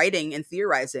people writing and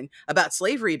theorizing about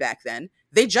slavery back then,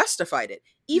 they justified it.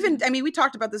 Even, I mean, we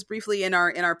talked about this briefly in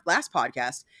our last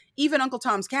podcast, even Uncle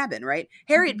Tom's Cabin, right?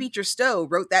 Harriet Beecher Stowe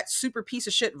wrote that super piece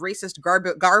of shit racist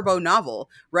Garbo novel,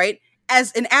 right?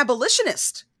 As an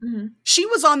abolitionist. Mm-hmm. She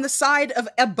was on the side of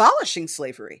abolishing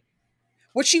slavery.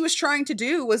 What she was trying to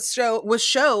do was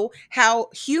show how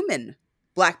human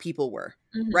black people were,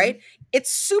 right?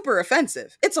 It's super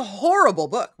offensive. It's a horrible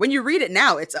book. When you read it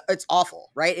now, it's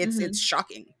awful, right? It's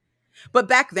shocking. But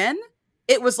back then,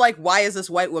 it was like, why is this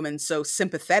white woman so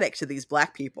sympathetic to these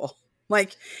black people?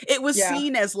 Like, it was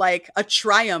seen as like a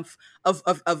triumph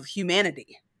of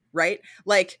humanity, right?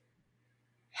 Like,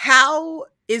 how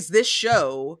is this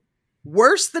show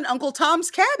worse than Uncle Tom's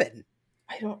Cabin?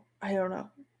 I don't know.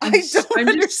 I'm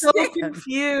just so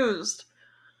confused.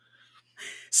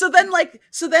 So then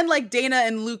Dana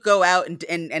and Luke go out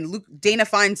and Dana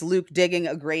finds Luke digging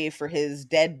a grave for his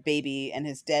dead baby and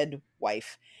his dead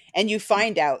wife. And you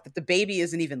find out that the baby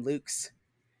isn't even Luke's.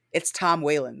 It's Tom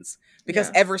Whalen's.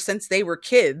 Because ever since they were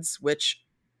kids, which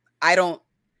they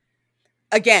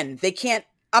can't,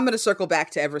 I'm going to circle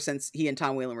back to ever since he and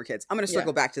Tom Whalen were kids. I'm going to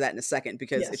circle back to that in a second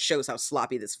because it shows how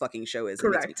sloppy this fucking show is.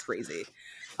 Correct. It makes me crazy.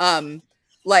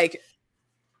 Like,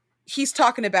 he's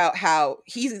talking about how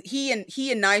he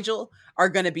and Nigel are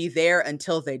going to be there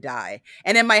until they die.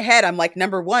 And in my head, I'm like,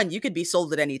 number one, you could be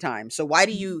sold at any time. So why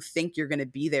do you think you're going to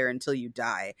be there until you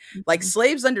die? Like,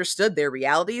 slaves understood their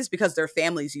realities because their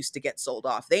families used to get sold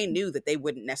off. They knew that they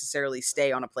wouldn't necessarily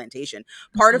stay on a plantation.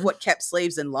 Part of what kept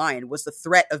slaves in line was the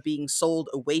threat of being sold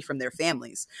away from their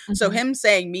families. So him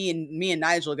saying me and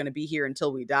Nigel are going to be here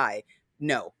until we die.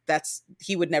 No,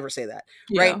 he would never say that.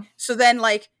 Right. So then,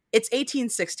 like, it's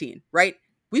 1816, right?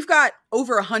 We've got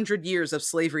over 100 years of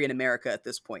slavery in America at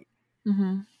this point.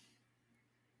 Mm-hmm.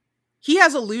 He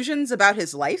has illusions about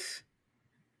his life.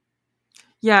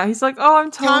 Yeah, he's like, oh,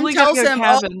 I'm totally going to get a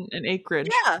cabin in acreage.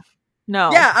 Yeah.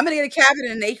 No. Yeah, I'm going to get a cabin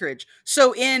in an acreage.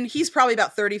 So he's probably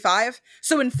about 35.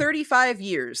 So in 35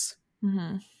 years,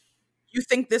 you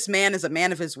think this man is a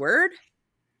man of his word?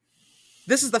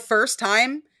 This is the first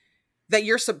time that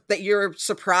you're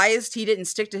surprised he didn't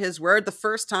stick to his word. The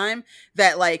first time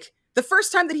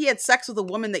that he had sex with a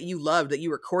woman that you loved, that you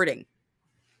were courting.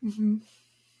 Mm-hmm.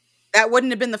 That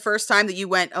wouldn't have been the first time that you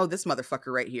went, oh, this motherfucker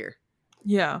right here.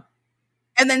 Yeah.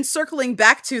 And then circling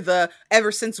back to the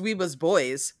ever since we was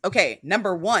boys. Okay,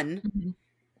 number one,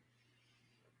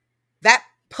 that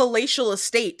palatial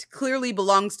estate clearly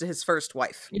belongs to his first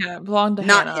wife. Yeah, it belonged to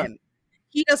Not Hannah. him.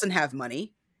 He doesn't have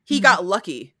money. He got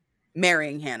lucky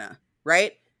marrying Hannah.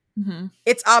 Right? Mm-hmm.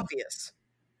 It's obvious.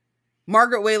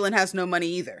 Margaret Whalen has no money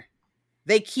either.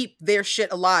 They keep their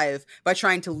shit alive by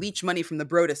trying to leech money from the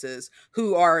Broaduses,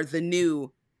 who are the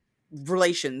new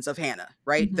relations of Hannah,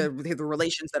 right? Mm-hmm. The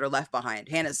relations that are left behind.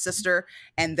 Hannah's sister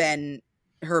and then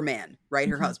her man, right?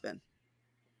 Her husband.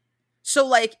 So,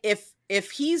 like, if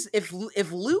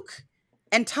Luke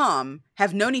and Tom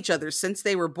have known each other since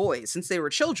they were boys, since they were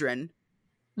children,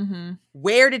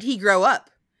 where did he grow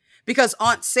up? Because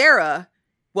Aunt Sarah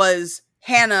was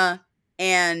Hannah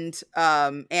and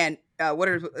what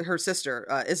are her sister,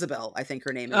 Isabel, I think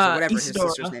her name is, or whatever Isadora.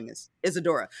 His sister's name is,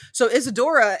 Isadora. So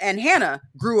Isadora and Hannah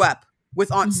grew up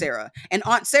with Aunt Sarah, and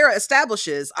Aunt Sarah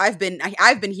establishes I've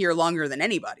been here longer than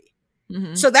anybody.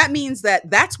 So that means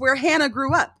that's where Hannah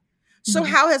grew up. So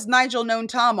how has Nigel known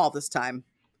Tom all this time?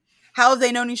 How have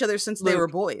they known each other since they were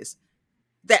boys?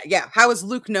 How has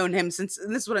Luke known him since?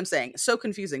 And this is what I'm saying. So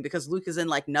confusing because Luke is in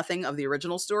like nothing of the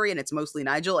original story and it's mostly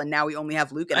Nigel, and now we only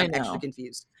have Luke, and I I'm extra know.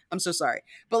 confused. I'm so sorry.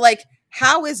 But like,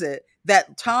 how is it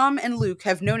that Tom and Luke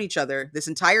have known each other this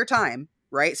entire time,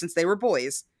 right? Since they were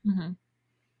boys, Mhm.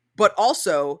 but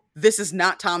also this is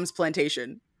not Tom's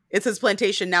plantation. It's his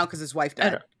plantation now because his wife I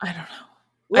died. don't know.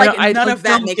 Like, I none like, of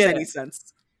that don't makes get any it.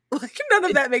 sense. Like, none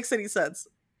of that makes any sense.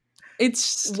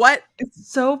 It's What? It's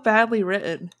so badly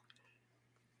written.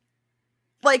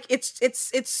 Like, it's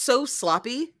so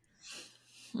sloppy.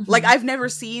 Like, Mhm. I've never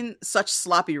seen such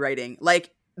sloppy writing.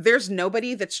 Like, there's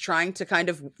nobody that's trying to kind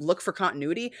of look for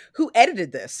continuity. Who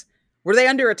edited this? Were they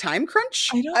under a time crunch?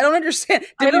 I don't understand.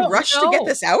 I Did we don't rush to get know.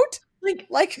 this out?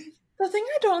 Like the thing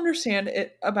I don't understand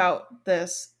about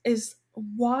this is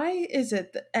why is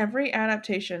it that every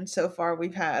adaptation so far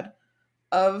we've had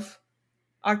of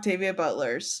Octavia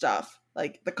Butler's stuff,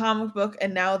 like the comic book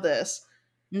and now this,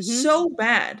 so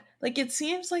bad. Like it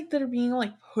seems like they're being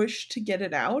like pushed to get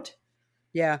it out,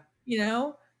 Yeah. you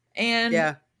know? And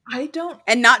Yeah. I don't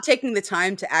And not taking the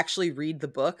time to actually read the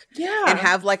book and yeah.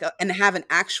 have like have an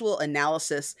actual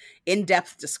analysis,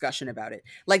 in-depth discussion about it.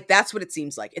 Like that's what it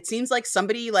seems like. It seems like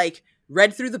somebody like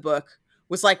read through the book,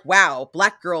 was like, wow,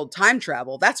 Black Girl time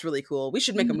travel, that's really cool, we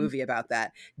should make a Mhm. movie about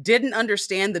that. Didn't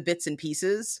understand the bits and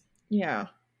pieces Yeah.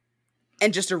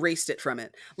 and just erased it from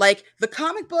it. Like the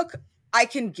comic book I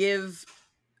can give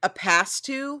a pass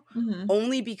to Mhm.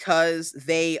 only because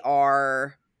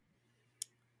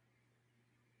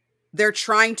they're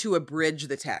trying to abridge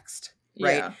the text,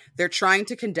 right? Yeah. They're trying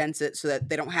to condense it so that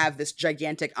they don't have this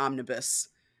gigantic omnibus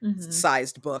Mhm.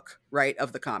 sized book, right,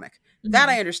 of the comic. That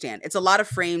Mhm. I understand. It's a lot of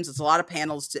frames, it's a lot of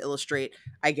panels to illustrate.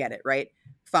 I get it, right?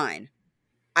 Fine.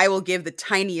 I will give the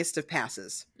tiniest of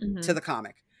passes to Mhm. the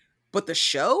comic. But the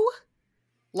show?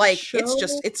 Like it's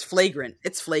Show flagrant.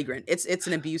 It's flagrant. It's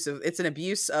an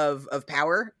abuse of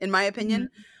power, in my opinion,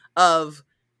 Mhm. of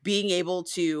being able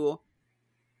to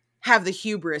have the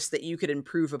hubris that you could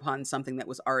improve upon something that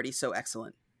was already so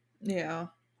excellent. Yeah.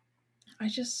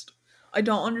 I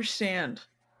don't understand.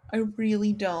 I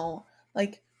really don't.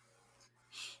 Like,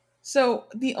 so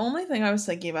the only thing I was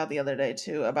thinking about the other day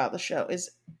too about the show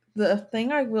is the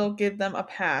thing I will give them a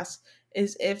pass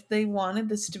is if they wanted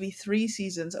this to be 3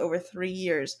 seasons over 3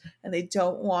 years and they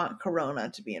don't want Corona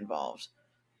to be involved.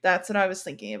 That's what I was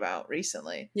thinking about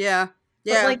recently. Yeah.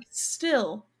 But Yeah. like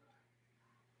still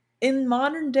in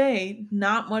modern day,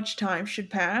 not much time should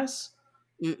pass.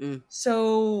 Mm-mm.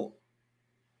 So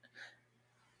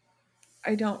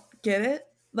I don't get it.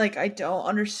 Like I don't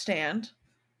understand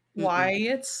why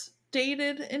Mm-mm. it's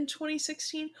dated in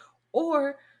 2016,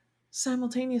 or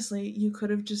simultaneously you could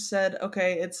have just said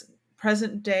okay it's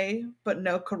present day but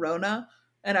no corona,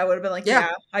 and I would have been like Yeah.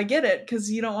 yeah I get it because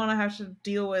you don't want to have to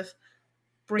deal with Yeah.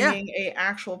 bringing a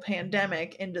actual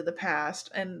pandemic into the past,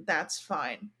 and that's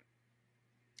fine.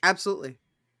 Absolutely.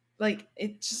 Like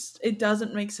it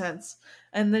doesn't make sense,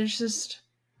 and there's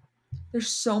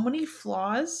so many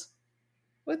flaws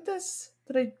with this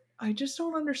that I just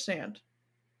don't understand.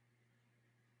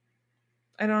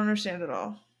 I don't understand at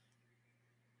all.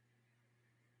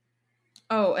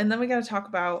 Oh, and then we got to talk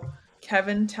about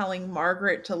Kevin telling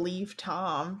Margaret to leave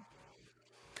Tom.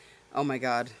 Oh my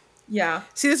god. Yeah,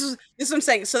 See, this is what I'm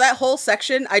saying. So that whole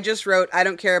section, I just wrote, I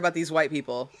don't care about these white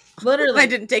people. I literally.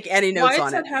 didn't take any Why notes is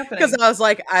on that it because happening? I was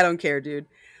like, I don't care, dude.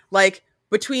 Like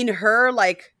between her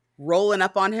like rolling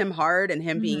up on him hard and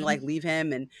him being Hmm. like, leave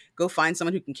him and go find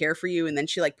someone who can care for you, and then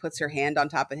she like puts her hand on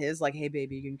top of his, like, hey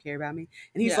baby, you can care about me,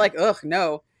 and he's Yeah, like, ugh,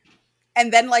 no.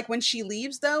 And then like when she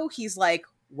leaves though, he's like,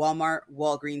 Walmart,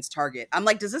 Walgreens, Target. I'm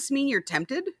like, does this mean you're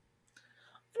tempted?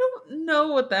 I don't know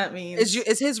what that means.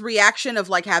 Is his reaction of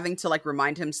like having to like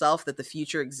remind himself that the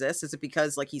future exists, is it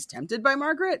because like he's tempted by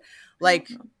Margaret? I don't Like,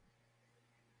 know.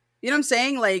 you know what I'm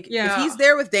saying? Like, if Yeah, he's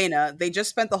there with Dana, they just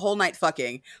spent the whole night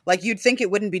fucking. Like, you'd think it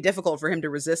wouldn't be difficult for him to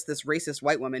resist this racist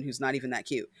white woman who's not even that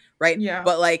cute, right? yeah,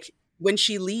 But like when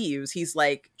she leaves, he's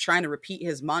like trying to repeat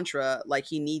his mantra, like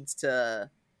he needs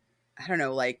to, I don't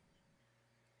know, like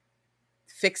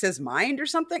fix his mind or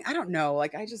something. I don't know.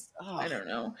 Like, I just, I don't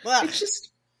know. ugh. It's just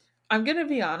I'm gonna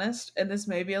be honest, and this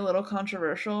may be a little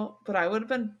controversial, but I would have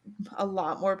been a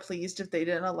lot more pleased if they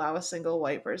didn't allow a single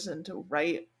white person to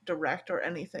write, direct, or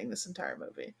anything this entire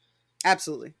movie.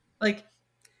 Absolutely. Like,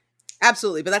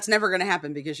 Absolutely. But that's never going to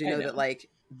happen because you I know that, know. like,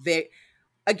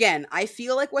 again, I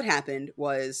feel like what happened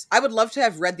was I would love to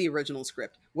have read the original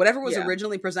script. Whatever was Yeah,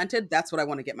 originally presented, that's what I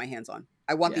want to get my hands on.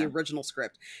 I want the yeah, original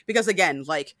script. Because again,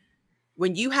 like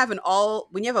when you have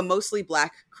a mostly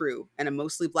black crew and a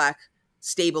mostly black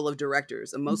stable of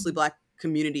directors, a mostly mhm, black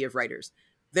community of writers,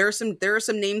 there are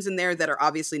some names in there that are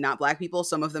obviously not Black people.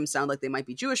 Some of them sound like they might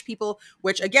be Jewish people,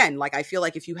 which again, like I feel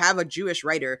like if you have a Jewish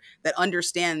writer that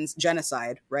understands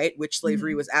genocide, right, which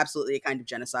slavery was absolutely a kind of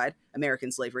genocide,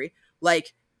 American slavery,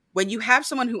 like when you have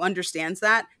someone who understands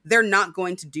that, they're not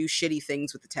going to do shitty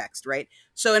things with the text, right?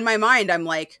 So in my mind, I'm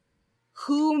like,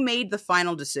 who made the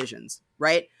final decisions,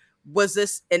 right? Was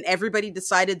this, and everybody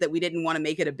decided that we didn't want to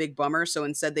make it a big bummer, so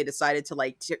instead they decided to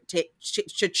like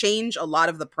to change a lot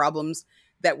of the problems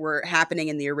that were happening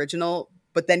in the original,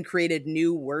 but then created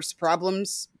new worse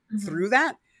problems through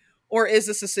that? Or is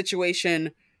this a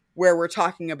situation where we're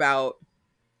talking about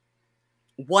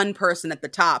one person at the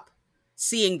top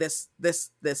seeing this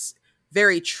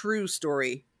very true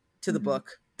story to the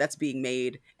book that's being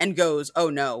made and goes, oh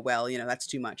no, well, you know, that's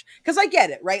too much? Because I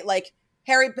get it, right? Like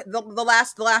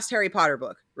the last Harry Potter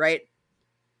book, right?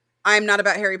 I'm not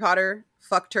about Harry Potter.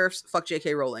 Fuck TERFs. Fuck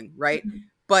J.K. Rowling, right?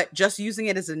 But just using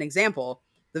it as an example,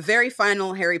 the very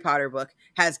final Harry Potter book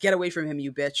has "Get away from him,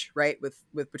 you bitch," right? With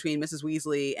between Mrs.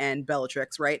 Weasley and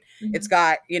Bellatrix, right? It's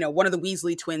got, you know, one of the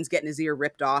Weasley twins getting his ear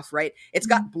ripped off, right? It's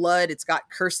got blood. It's got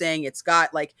cursing. It's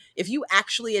got, like, if you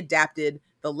actually adapted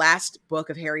the last book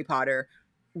of Harry Potter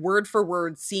word for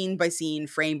word, scene by scene,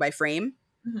 frame by frame,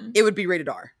 it would be rated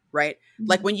R, right?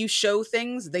 Like when you show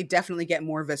things, they definitely get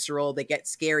more visceral, they get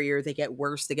scarier, they get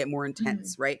worse, they get more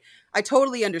intense, right? I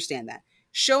totally understand that.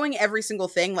 Showing every single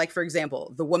thing, like for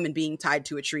example, the woman being tied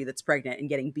to a tree that's pregnant and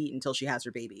getting beat until she has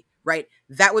her baby, right?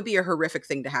 That would be a horrific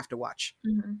thing to have to watch.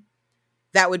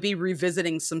 That would be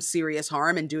revisiting some serious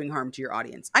harm and doing harm to your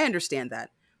audience. I understand that.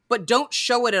 But don't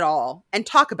show it at all and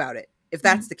talk about it if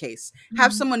that's the case.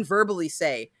 Have someone verbally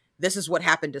say, this is what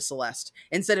happened to Celeste,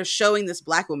 instead of showing this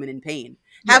Black woman in pain.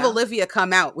 Have Olivia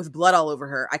come out with blood all over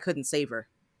her. I couldn't save her.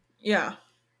 Yeah.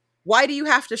 Why do you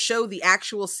have to show the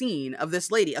actual scene of this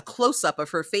lady, a close-up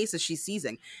of her face as she's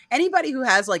seizing? Anybody who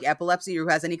has like epilepsy or who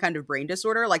has any kind of brain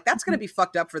disorder, like that's going to be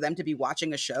fucked up for them to be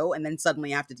watching a show and then suddenly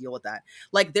have to deal with that.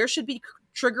 Like there should be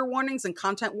trigger warnings and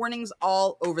content warnings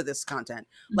all over this content,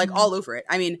 like all over it.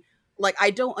 I mean, like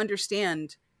I don't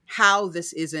understand how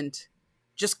this isn't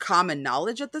just common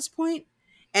knowledge at this point.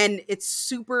 And it's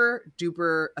super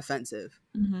duper offensive.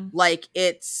 Like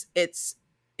it's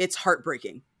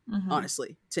heartbreaking.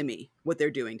 Honestly, to me, what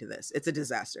they're doing to this, it's a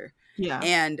disaster. Yeah.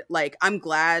 And like I'm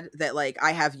glad that like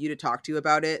I have you to talk to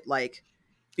about it, like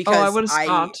because I would have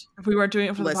stopped if we weren't doing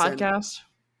it for the podcast.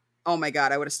 Oh my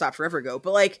god, I would have stopped forever ago.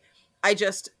 But like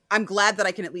I'm glad that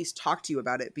I can at least talk to you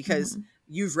about it because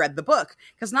you've read the book,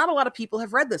 because not a lot of people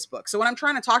have read this book. So when I'm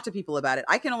trying to talk to people about it,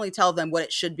 I can only tell them what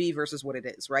it should be versus what it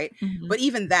is, right? But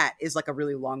even that is like a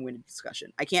really long-winded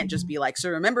discussion. I can't just be like, so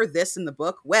remember this in the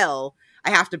book? Well, I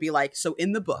have to be like, so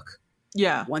in the book,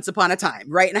 once upon a time,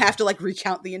 right? And I have to like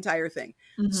recount the entire thing.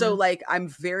 So like I'm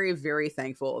very, very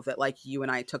thankful that like you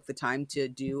and I took the time to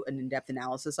do an in-depth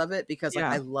analysis of it, because like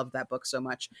I love that book so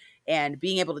much, and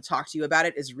being able to talk to you about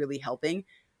it is really helping.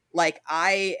 Like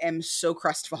I am so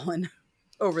crestfallen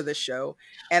over this show,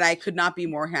 and I could not be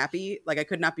more happy. Like I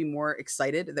could not be more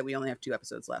excited that we only have 2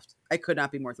 episodes left. I could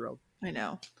not be more thrilled. I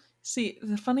know. See,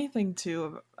 the funny thing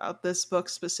too about this book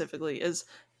specifically is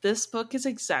this book is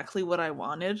exactly what I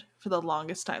wanted for the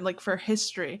longest time. Like for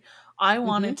history, I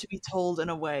wanted to be told in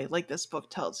a way like this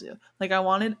book tells you. Like I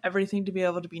wanted everything to be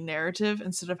able to be narrative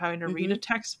instead of having to read a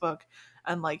textbook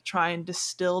and like try and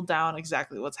distill down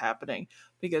exactly what's happening,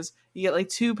 because you get like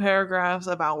 2 paragraphs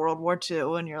about World War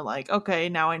II and you're like, okay,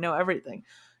 now I know everything.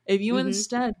 If you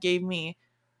instead gave me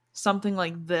something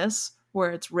like this where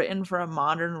it's written for a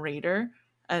modern reader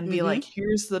and be like,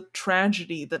 here's the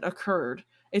tragedy that occurred,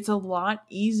 it's a lot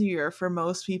easier for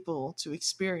most people to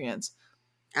experience.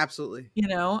 Absolutely. You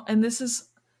know, and this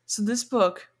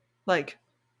book like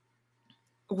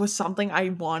was something I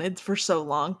wanted for so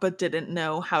long but didn't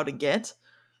know how to get.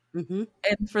 And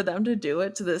for them to do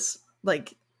it to this,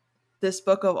 like this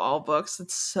book of all books,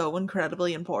 it's so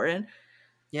incredibly important.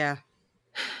 Yeah.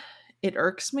 It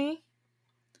irks me.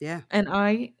 Yeah. And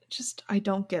I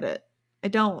don't get it. I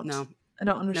don't. No. I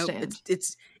don't understand. No,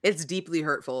 it's deeply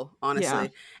hurtful,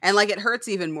 honestly. And like it hurts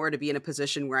even more to be in a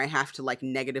position where I have to like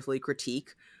negatively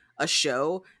critique a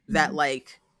show that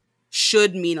like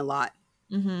should mean a lot.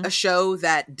 A show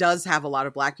that does have a lot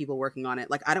of Black people working on it.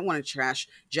 Like I don't want to trash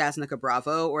Jasnica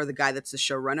Bravo or the guy that's the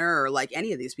showrunner or like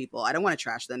any of these people. I don't want to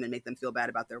trash them and make them feel bad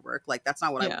about their work. Like that's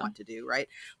not what I want to do, right?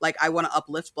 Like I want to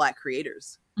uplift Black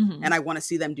creators and I want to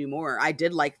see them do more. I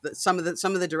did like some of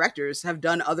the directors have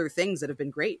done other things that have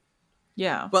been great.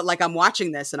 Yeah. But like I'm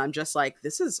watching this and I'm just like,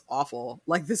 this is awful.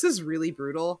 Like this is really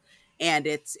brutal, and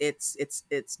it's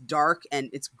dark and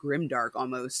it's grim dark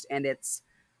almost, and it's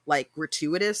like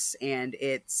gratuitous, and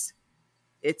it's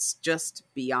it's just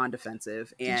beyond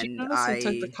offensive. Did you And notice they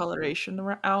took the coloration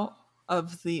out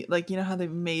of the, like, you know how they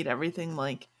made everything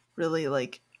like really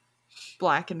like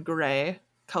black and gray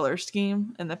color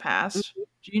scheme in the past?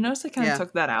 Do you notice they kind of yeah,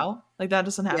 took that out? Like that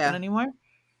doesn't happen yeah, anymore?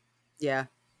 yeah,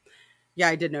 yeah,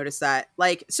 I did notice that.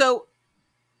 Like, so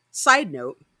side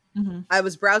note, Mm-hmm. I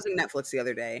was browsing Netflix the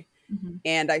other day Mm-hmm.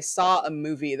 and I saw a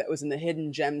movie that was in the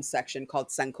hidden gems section called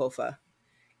Sankofa.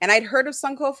 And I'd heard of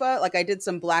Sankofa. Like, I did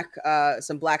some black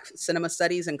cinema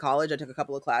studies in college. I took a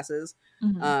couple of classes.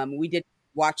 Mm-hmm. We did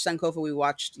watch Sankofa. We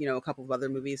watched, you know, a couple of other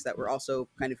movies that were also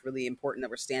kind of really important, that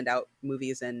were standout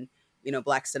movies in, you know,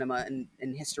 black cinema and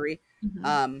history. Mm-hmm.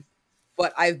 Um,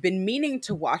 but I've been meaning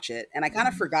to watch it, and I kind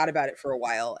of forgot about it for a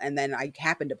while, and then I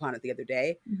happened upon it the other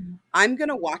day. Mm-hmm. I'm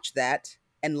gonna watch that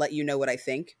and let you know what I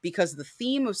think, because the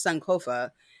theme of Sankofa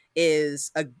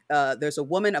is there's a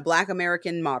woman, a Black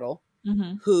American model,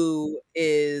 Mm-hmm. who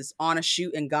is on a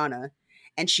shoot in Ghana,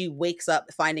 and she wakes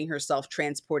up finding herself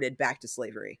transported back to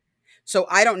slavery. So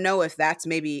I don't know if that's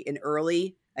maybe an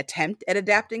early attempt at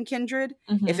adapting Kindred,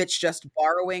 if Mm-hmm. it's just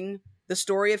borrowing the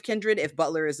story of Kindred, if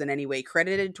Butler is in any way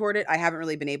credited toward it. I haven't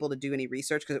really been able to do any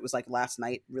research because it was like last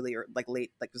night, really, or like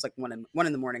late, like it was like one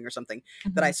in the morning or something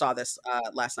that I saw this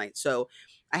last night. So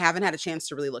I haven't had a chance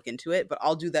to really look into it, but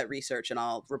I'll do that research and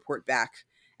I'll report back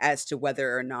as to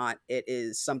whether or not it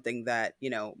is something that,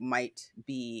 you know, might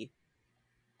be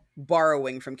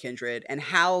borrowing from Kindred, and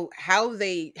how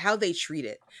they treat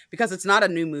it, because it's not a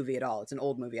new movie at all. It's an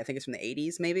old movie. I think it's from the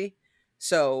 80s maybe.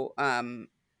 So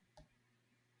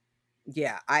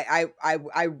yeah,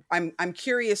 I'm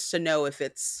curious to know if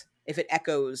it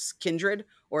echoes Kindred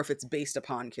or if it's based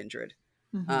upon Kindred.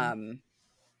 Mm-hmm. Um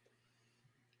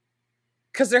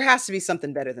cuz there has to be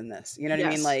something better than this. You know what I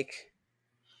mean? Yes. Like,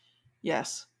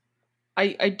 Yes.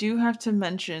 I do have to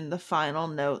mention the final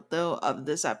note though of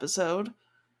this episode,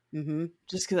 mhm.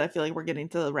 just because I feel like we're getting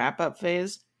to the wrap up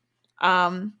phase.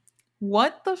 Um,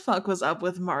 what the fuck was up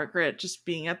with Margaret just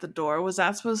being at the door? Was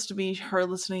that supposed to be her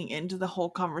listening into the whole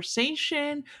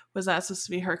conversation? Was that supposed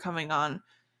to be her coming on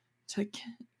to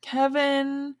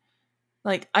Kevin?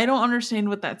 Like, I don't understand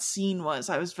what that scene was.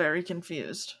 I was very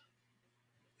confused.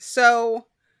 So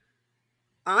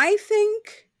I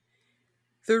think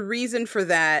the reason for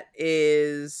that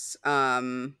is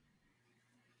I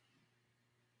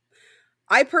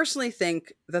personally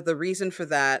think that the reason for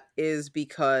that is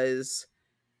because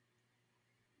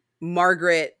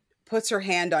Margaret puts her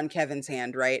hand on Kevin's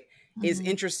hand, right? Is Mm-hmm.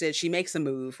 interested. She makes a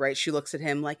move, right? She looks at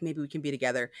him like, maybe we can be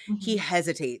together. He Mm-hmm.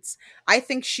 hesitates. I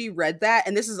think she read that.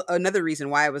 And this is another reason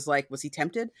why I was like, was he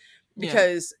tempted? Yeah.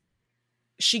 Because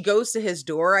she goes to his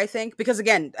door, I think. Because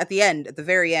again, at the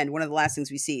very end, one of the last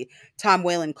things we see, Tom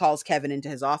Whalen calls Kevin into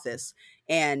his office,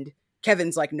 and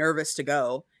Kevin's like nervous to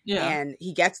go. Yeah. And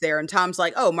he gets there, and Tom's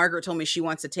like, oh, Margaret told me she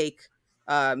wants to take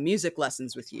music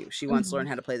lessons with you. She wants to learn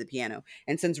how to play the piano.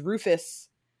 And since Rufus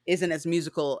isn't as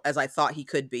musical as I thought he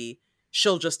could be,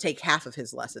 she'll just take half of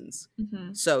his lessons.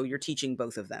 Mm-hmm. So you're teaching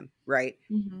both of them, right?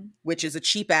 Mm-hmm. Which is a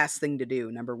cheap ass thing to do,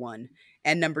 number one.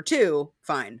 And number two,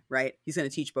 fine, right? He's going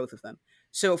to teach both of them.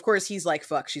 So of course he's like,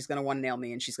 fuck, she's going to want to nail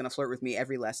me and she's going to flirt with me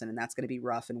every lesson, and that's going to be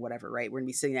rough and whatever, right? We're going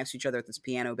to be sitting next to each other at this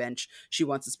piano bench. She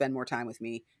wants to spend more time with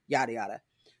me, yada, yada.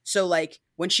 So like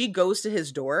when she goes to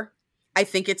his door, I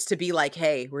think it's to be like,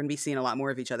 hey, we're going to be seeing a lot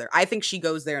more of each other. I think she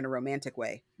goes there in a romantic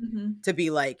way Mm-hmm. to be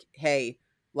like, hey,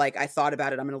 like I thought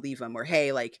about it, I'm going to leave him. Or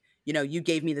hey, like, you know, you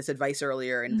gave me this advice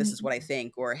earlier and this is what I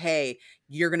think. Or hey,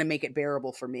 you're going to make it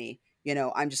bearable for me. You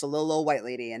know, I'm just a little old white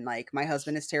lady and like my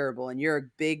husband is terrible and you're a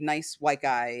big, nice white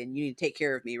guy and you need to take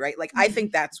care of me, right? Like, I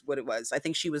think that's what it was. I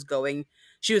think she was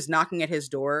knocking at his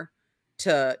door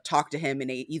to talk to him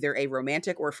in either a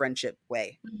romantic or friendship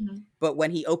way. Mm-hmm. But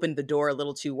when he opened the door a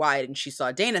little too wide and she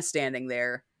saw Dana standing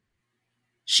there,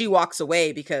 she walks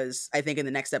away, because I think in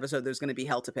the next episode there's going to be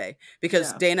hell to pay,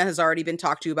 because Dana has already been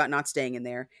talked to about not staying in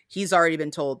there. He's already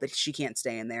been told that she can't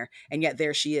stay in there. And yet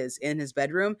there she is in his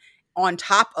bedroom, on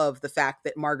top of the fact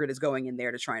that Margaret is going in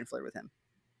there to try and flirt with him.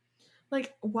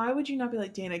 Like, why would you not be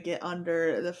like, Dana, get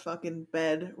under the fucking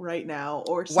bed right now,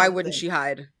 or something? Why wouldn't she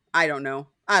hide? I don't know.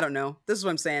 This is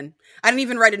what I'm saying. I didn't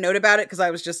even write a note about it because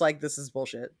I was just like, this is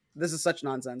bullshit. This is such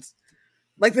nonsense.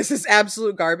 Like, this is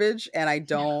absolute garbage, and I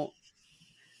don't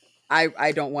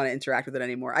want to interact with it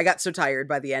anymore. I got so tired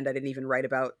by the end, I didn't even write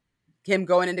about him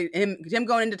going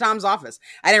into Tom's office.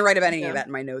 I didn't write about any of that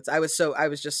in my notes. I was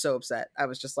just so upset. I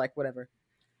was just like, whatever.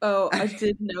 Oh, I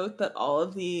did note that all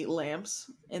of the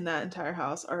lamps in that entire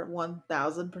house are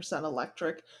 1000%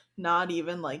 electric, not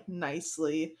even like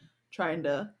nicely trying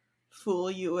to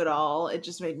fool you at all. It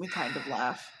just made me kind of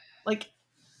laugh. Like,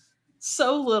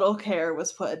 so little care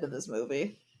was put into this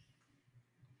movie.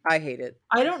 I hate it.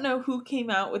 I don't know who came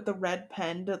out with the red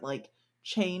pen to like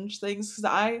change things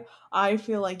because I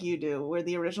feel like you do, where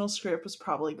the original script was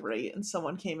probably great and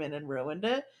someone came in and ruined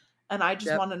it, and I just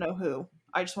Yep. want to know who.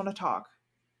 I just want to talk.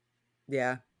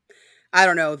 Yeah. I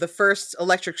don't know. The first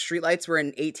electric streetlights were in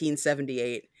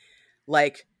 1878.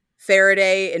 Like,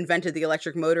 Faraday invented the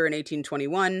electric motor in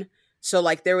 1821. So,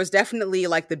 like, there was definitely,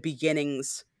 like, the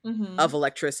beginnings of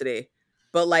electricity.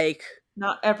 But, like...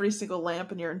 Not every single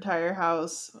lamp in your entire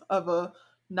house of a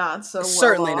not so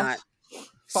certainly well not. off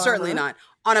Certainly farmer. not.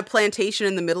 On a plantation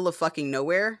in the middle of fucking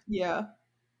nowhere. Yeah.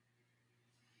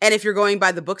 And if you're going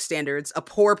by the book standards, a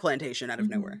poor plantation out of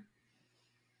nowhere.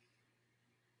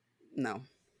 No.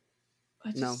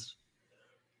 No.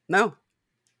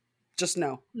 Just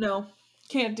no. No.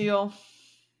 Can't deal.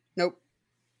 Nope.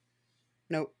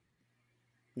 Nope.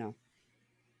 No.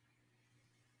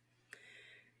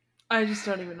 I just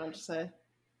don't even know what to say.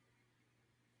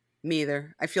 Me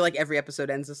either. I feel like every episode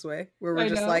ends this way, where we're I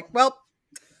just know. like, well,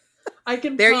 I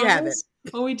can there promise you have it.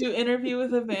 when we do Interview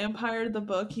with a Vampire, the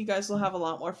book, you guys will have a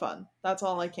lot more fun. That's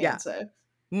all I can say.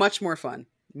 Much more fun.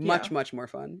 Much more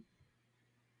fun.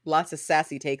 Lots of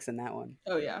sassy takes in that one.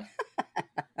 Oh, yeah.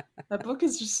 That book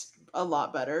is just a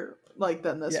lot better, like,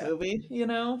 than this movie, you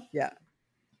know? Yeah.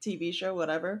 TV show,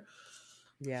 whatever.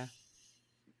 Yeah.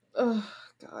 Oh,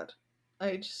 God.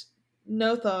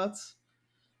 No thoughts.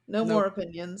 No more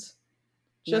opinions.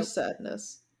 Just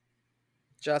sadness.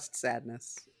 Just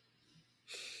sadness.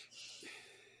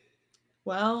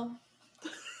 Well,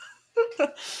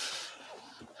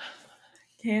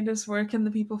 Candace, where can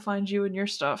the people find you and your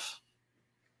stuff?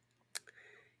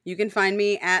 You can find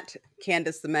me at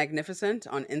Candace the Magnificent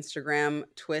on Instagram,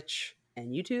 Twitch,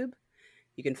 and YouTube.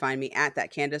 You can find me at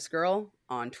That Candace Girl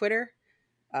on Twitter.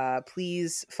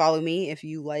 Please follow me if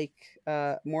you like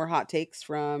more hot takes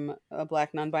from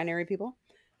Black non-binary people,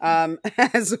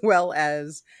 as well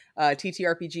as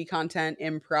TTRPG content,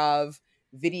 improv,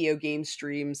 video game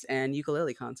streams, and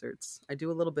ukulele concerts. I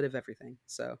do a little bit of everything.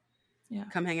 So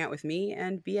come hang out with me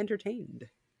and be entertained.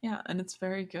 Yeah, and it's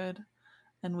very good.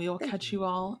 And we will catch you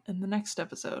all in the next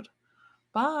episode.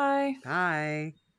 Bye. Bye.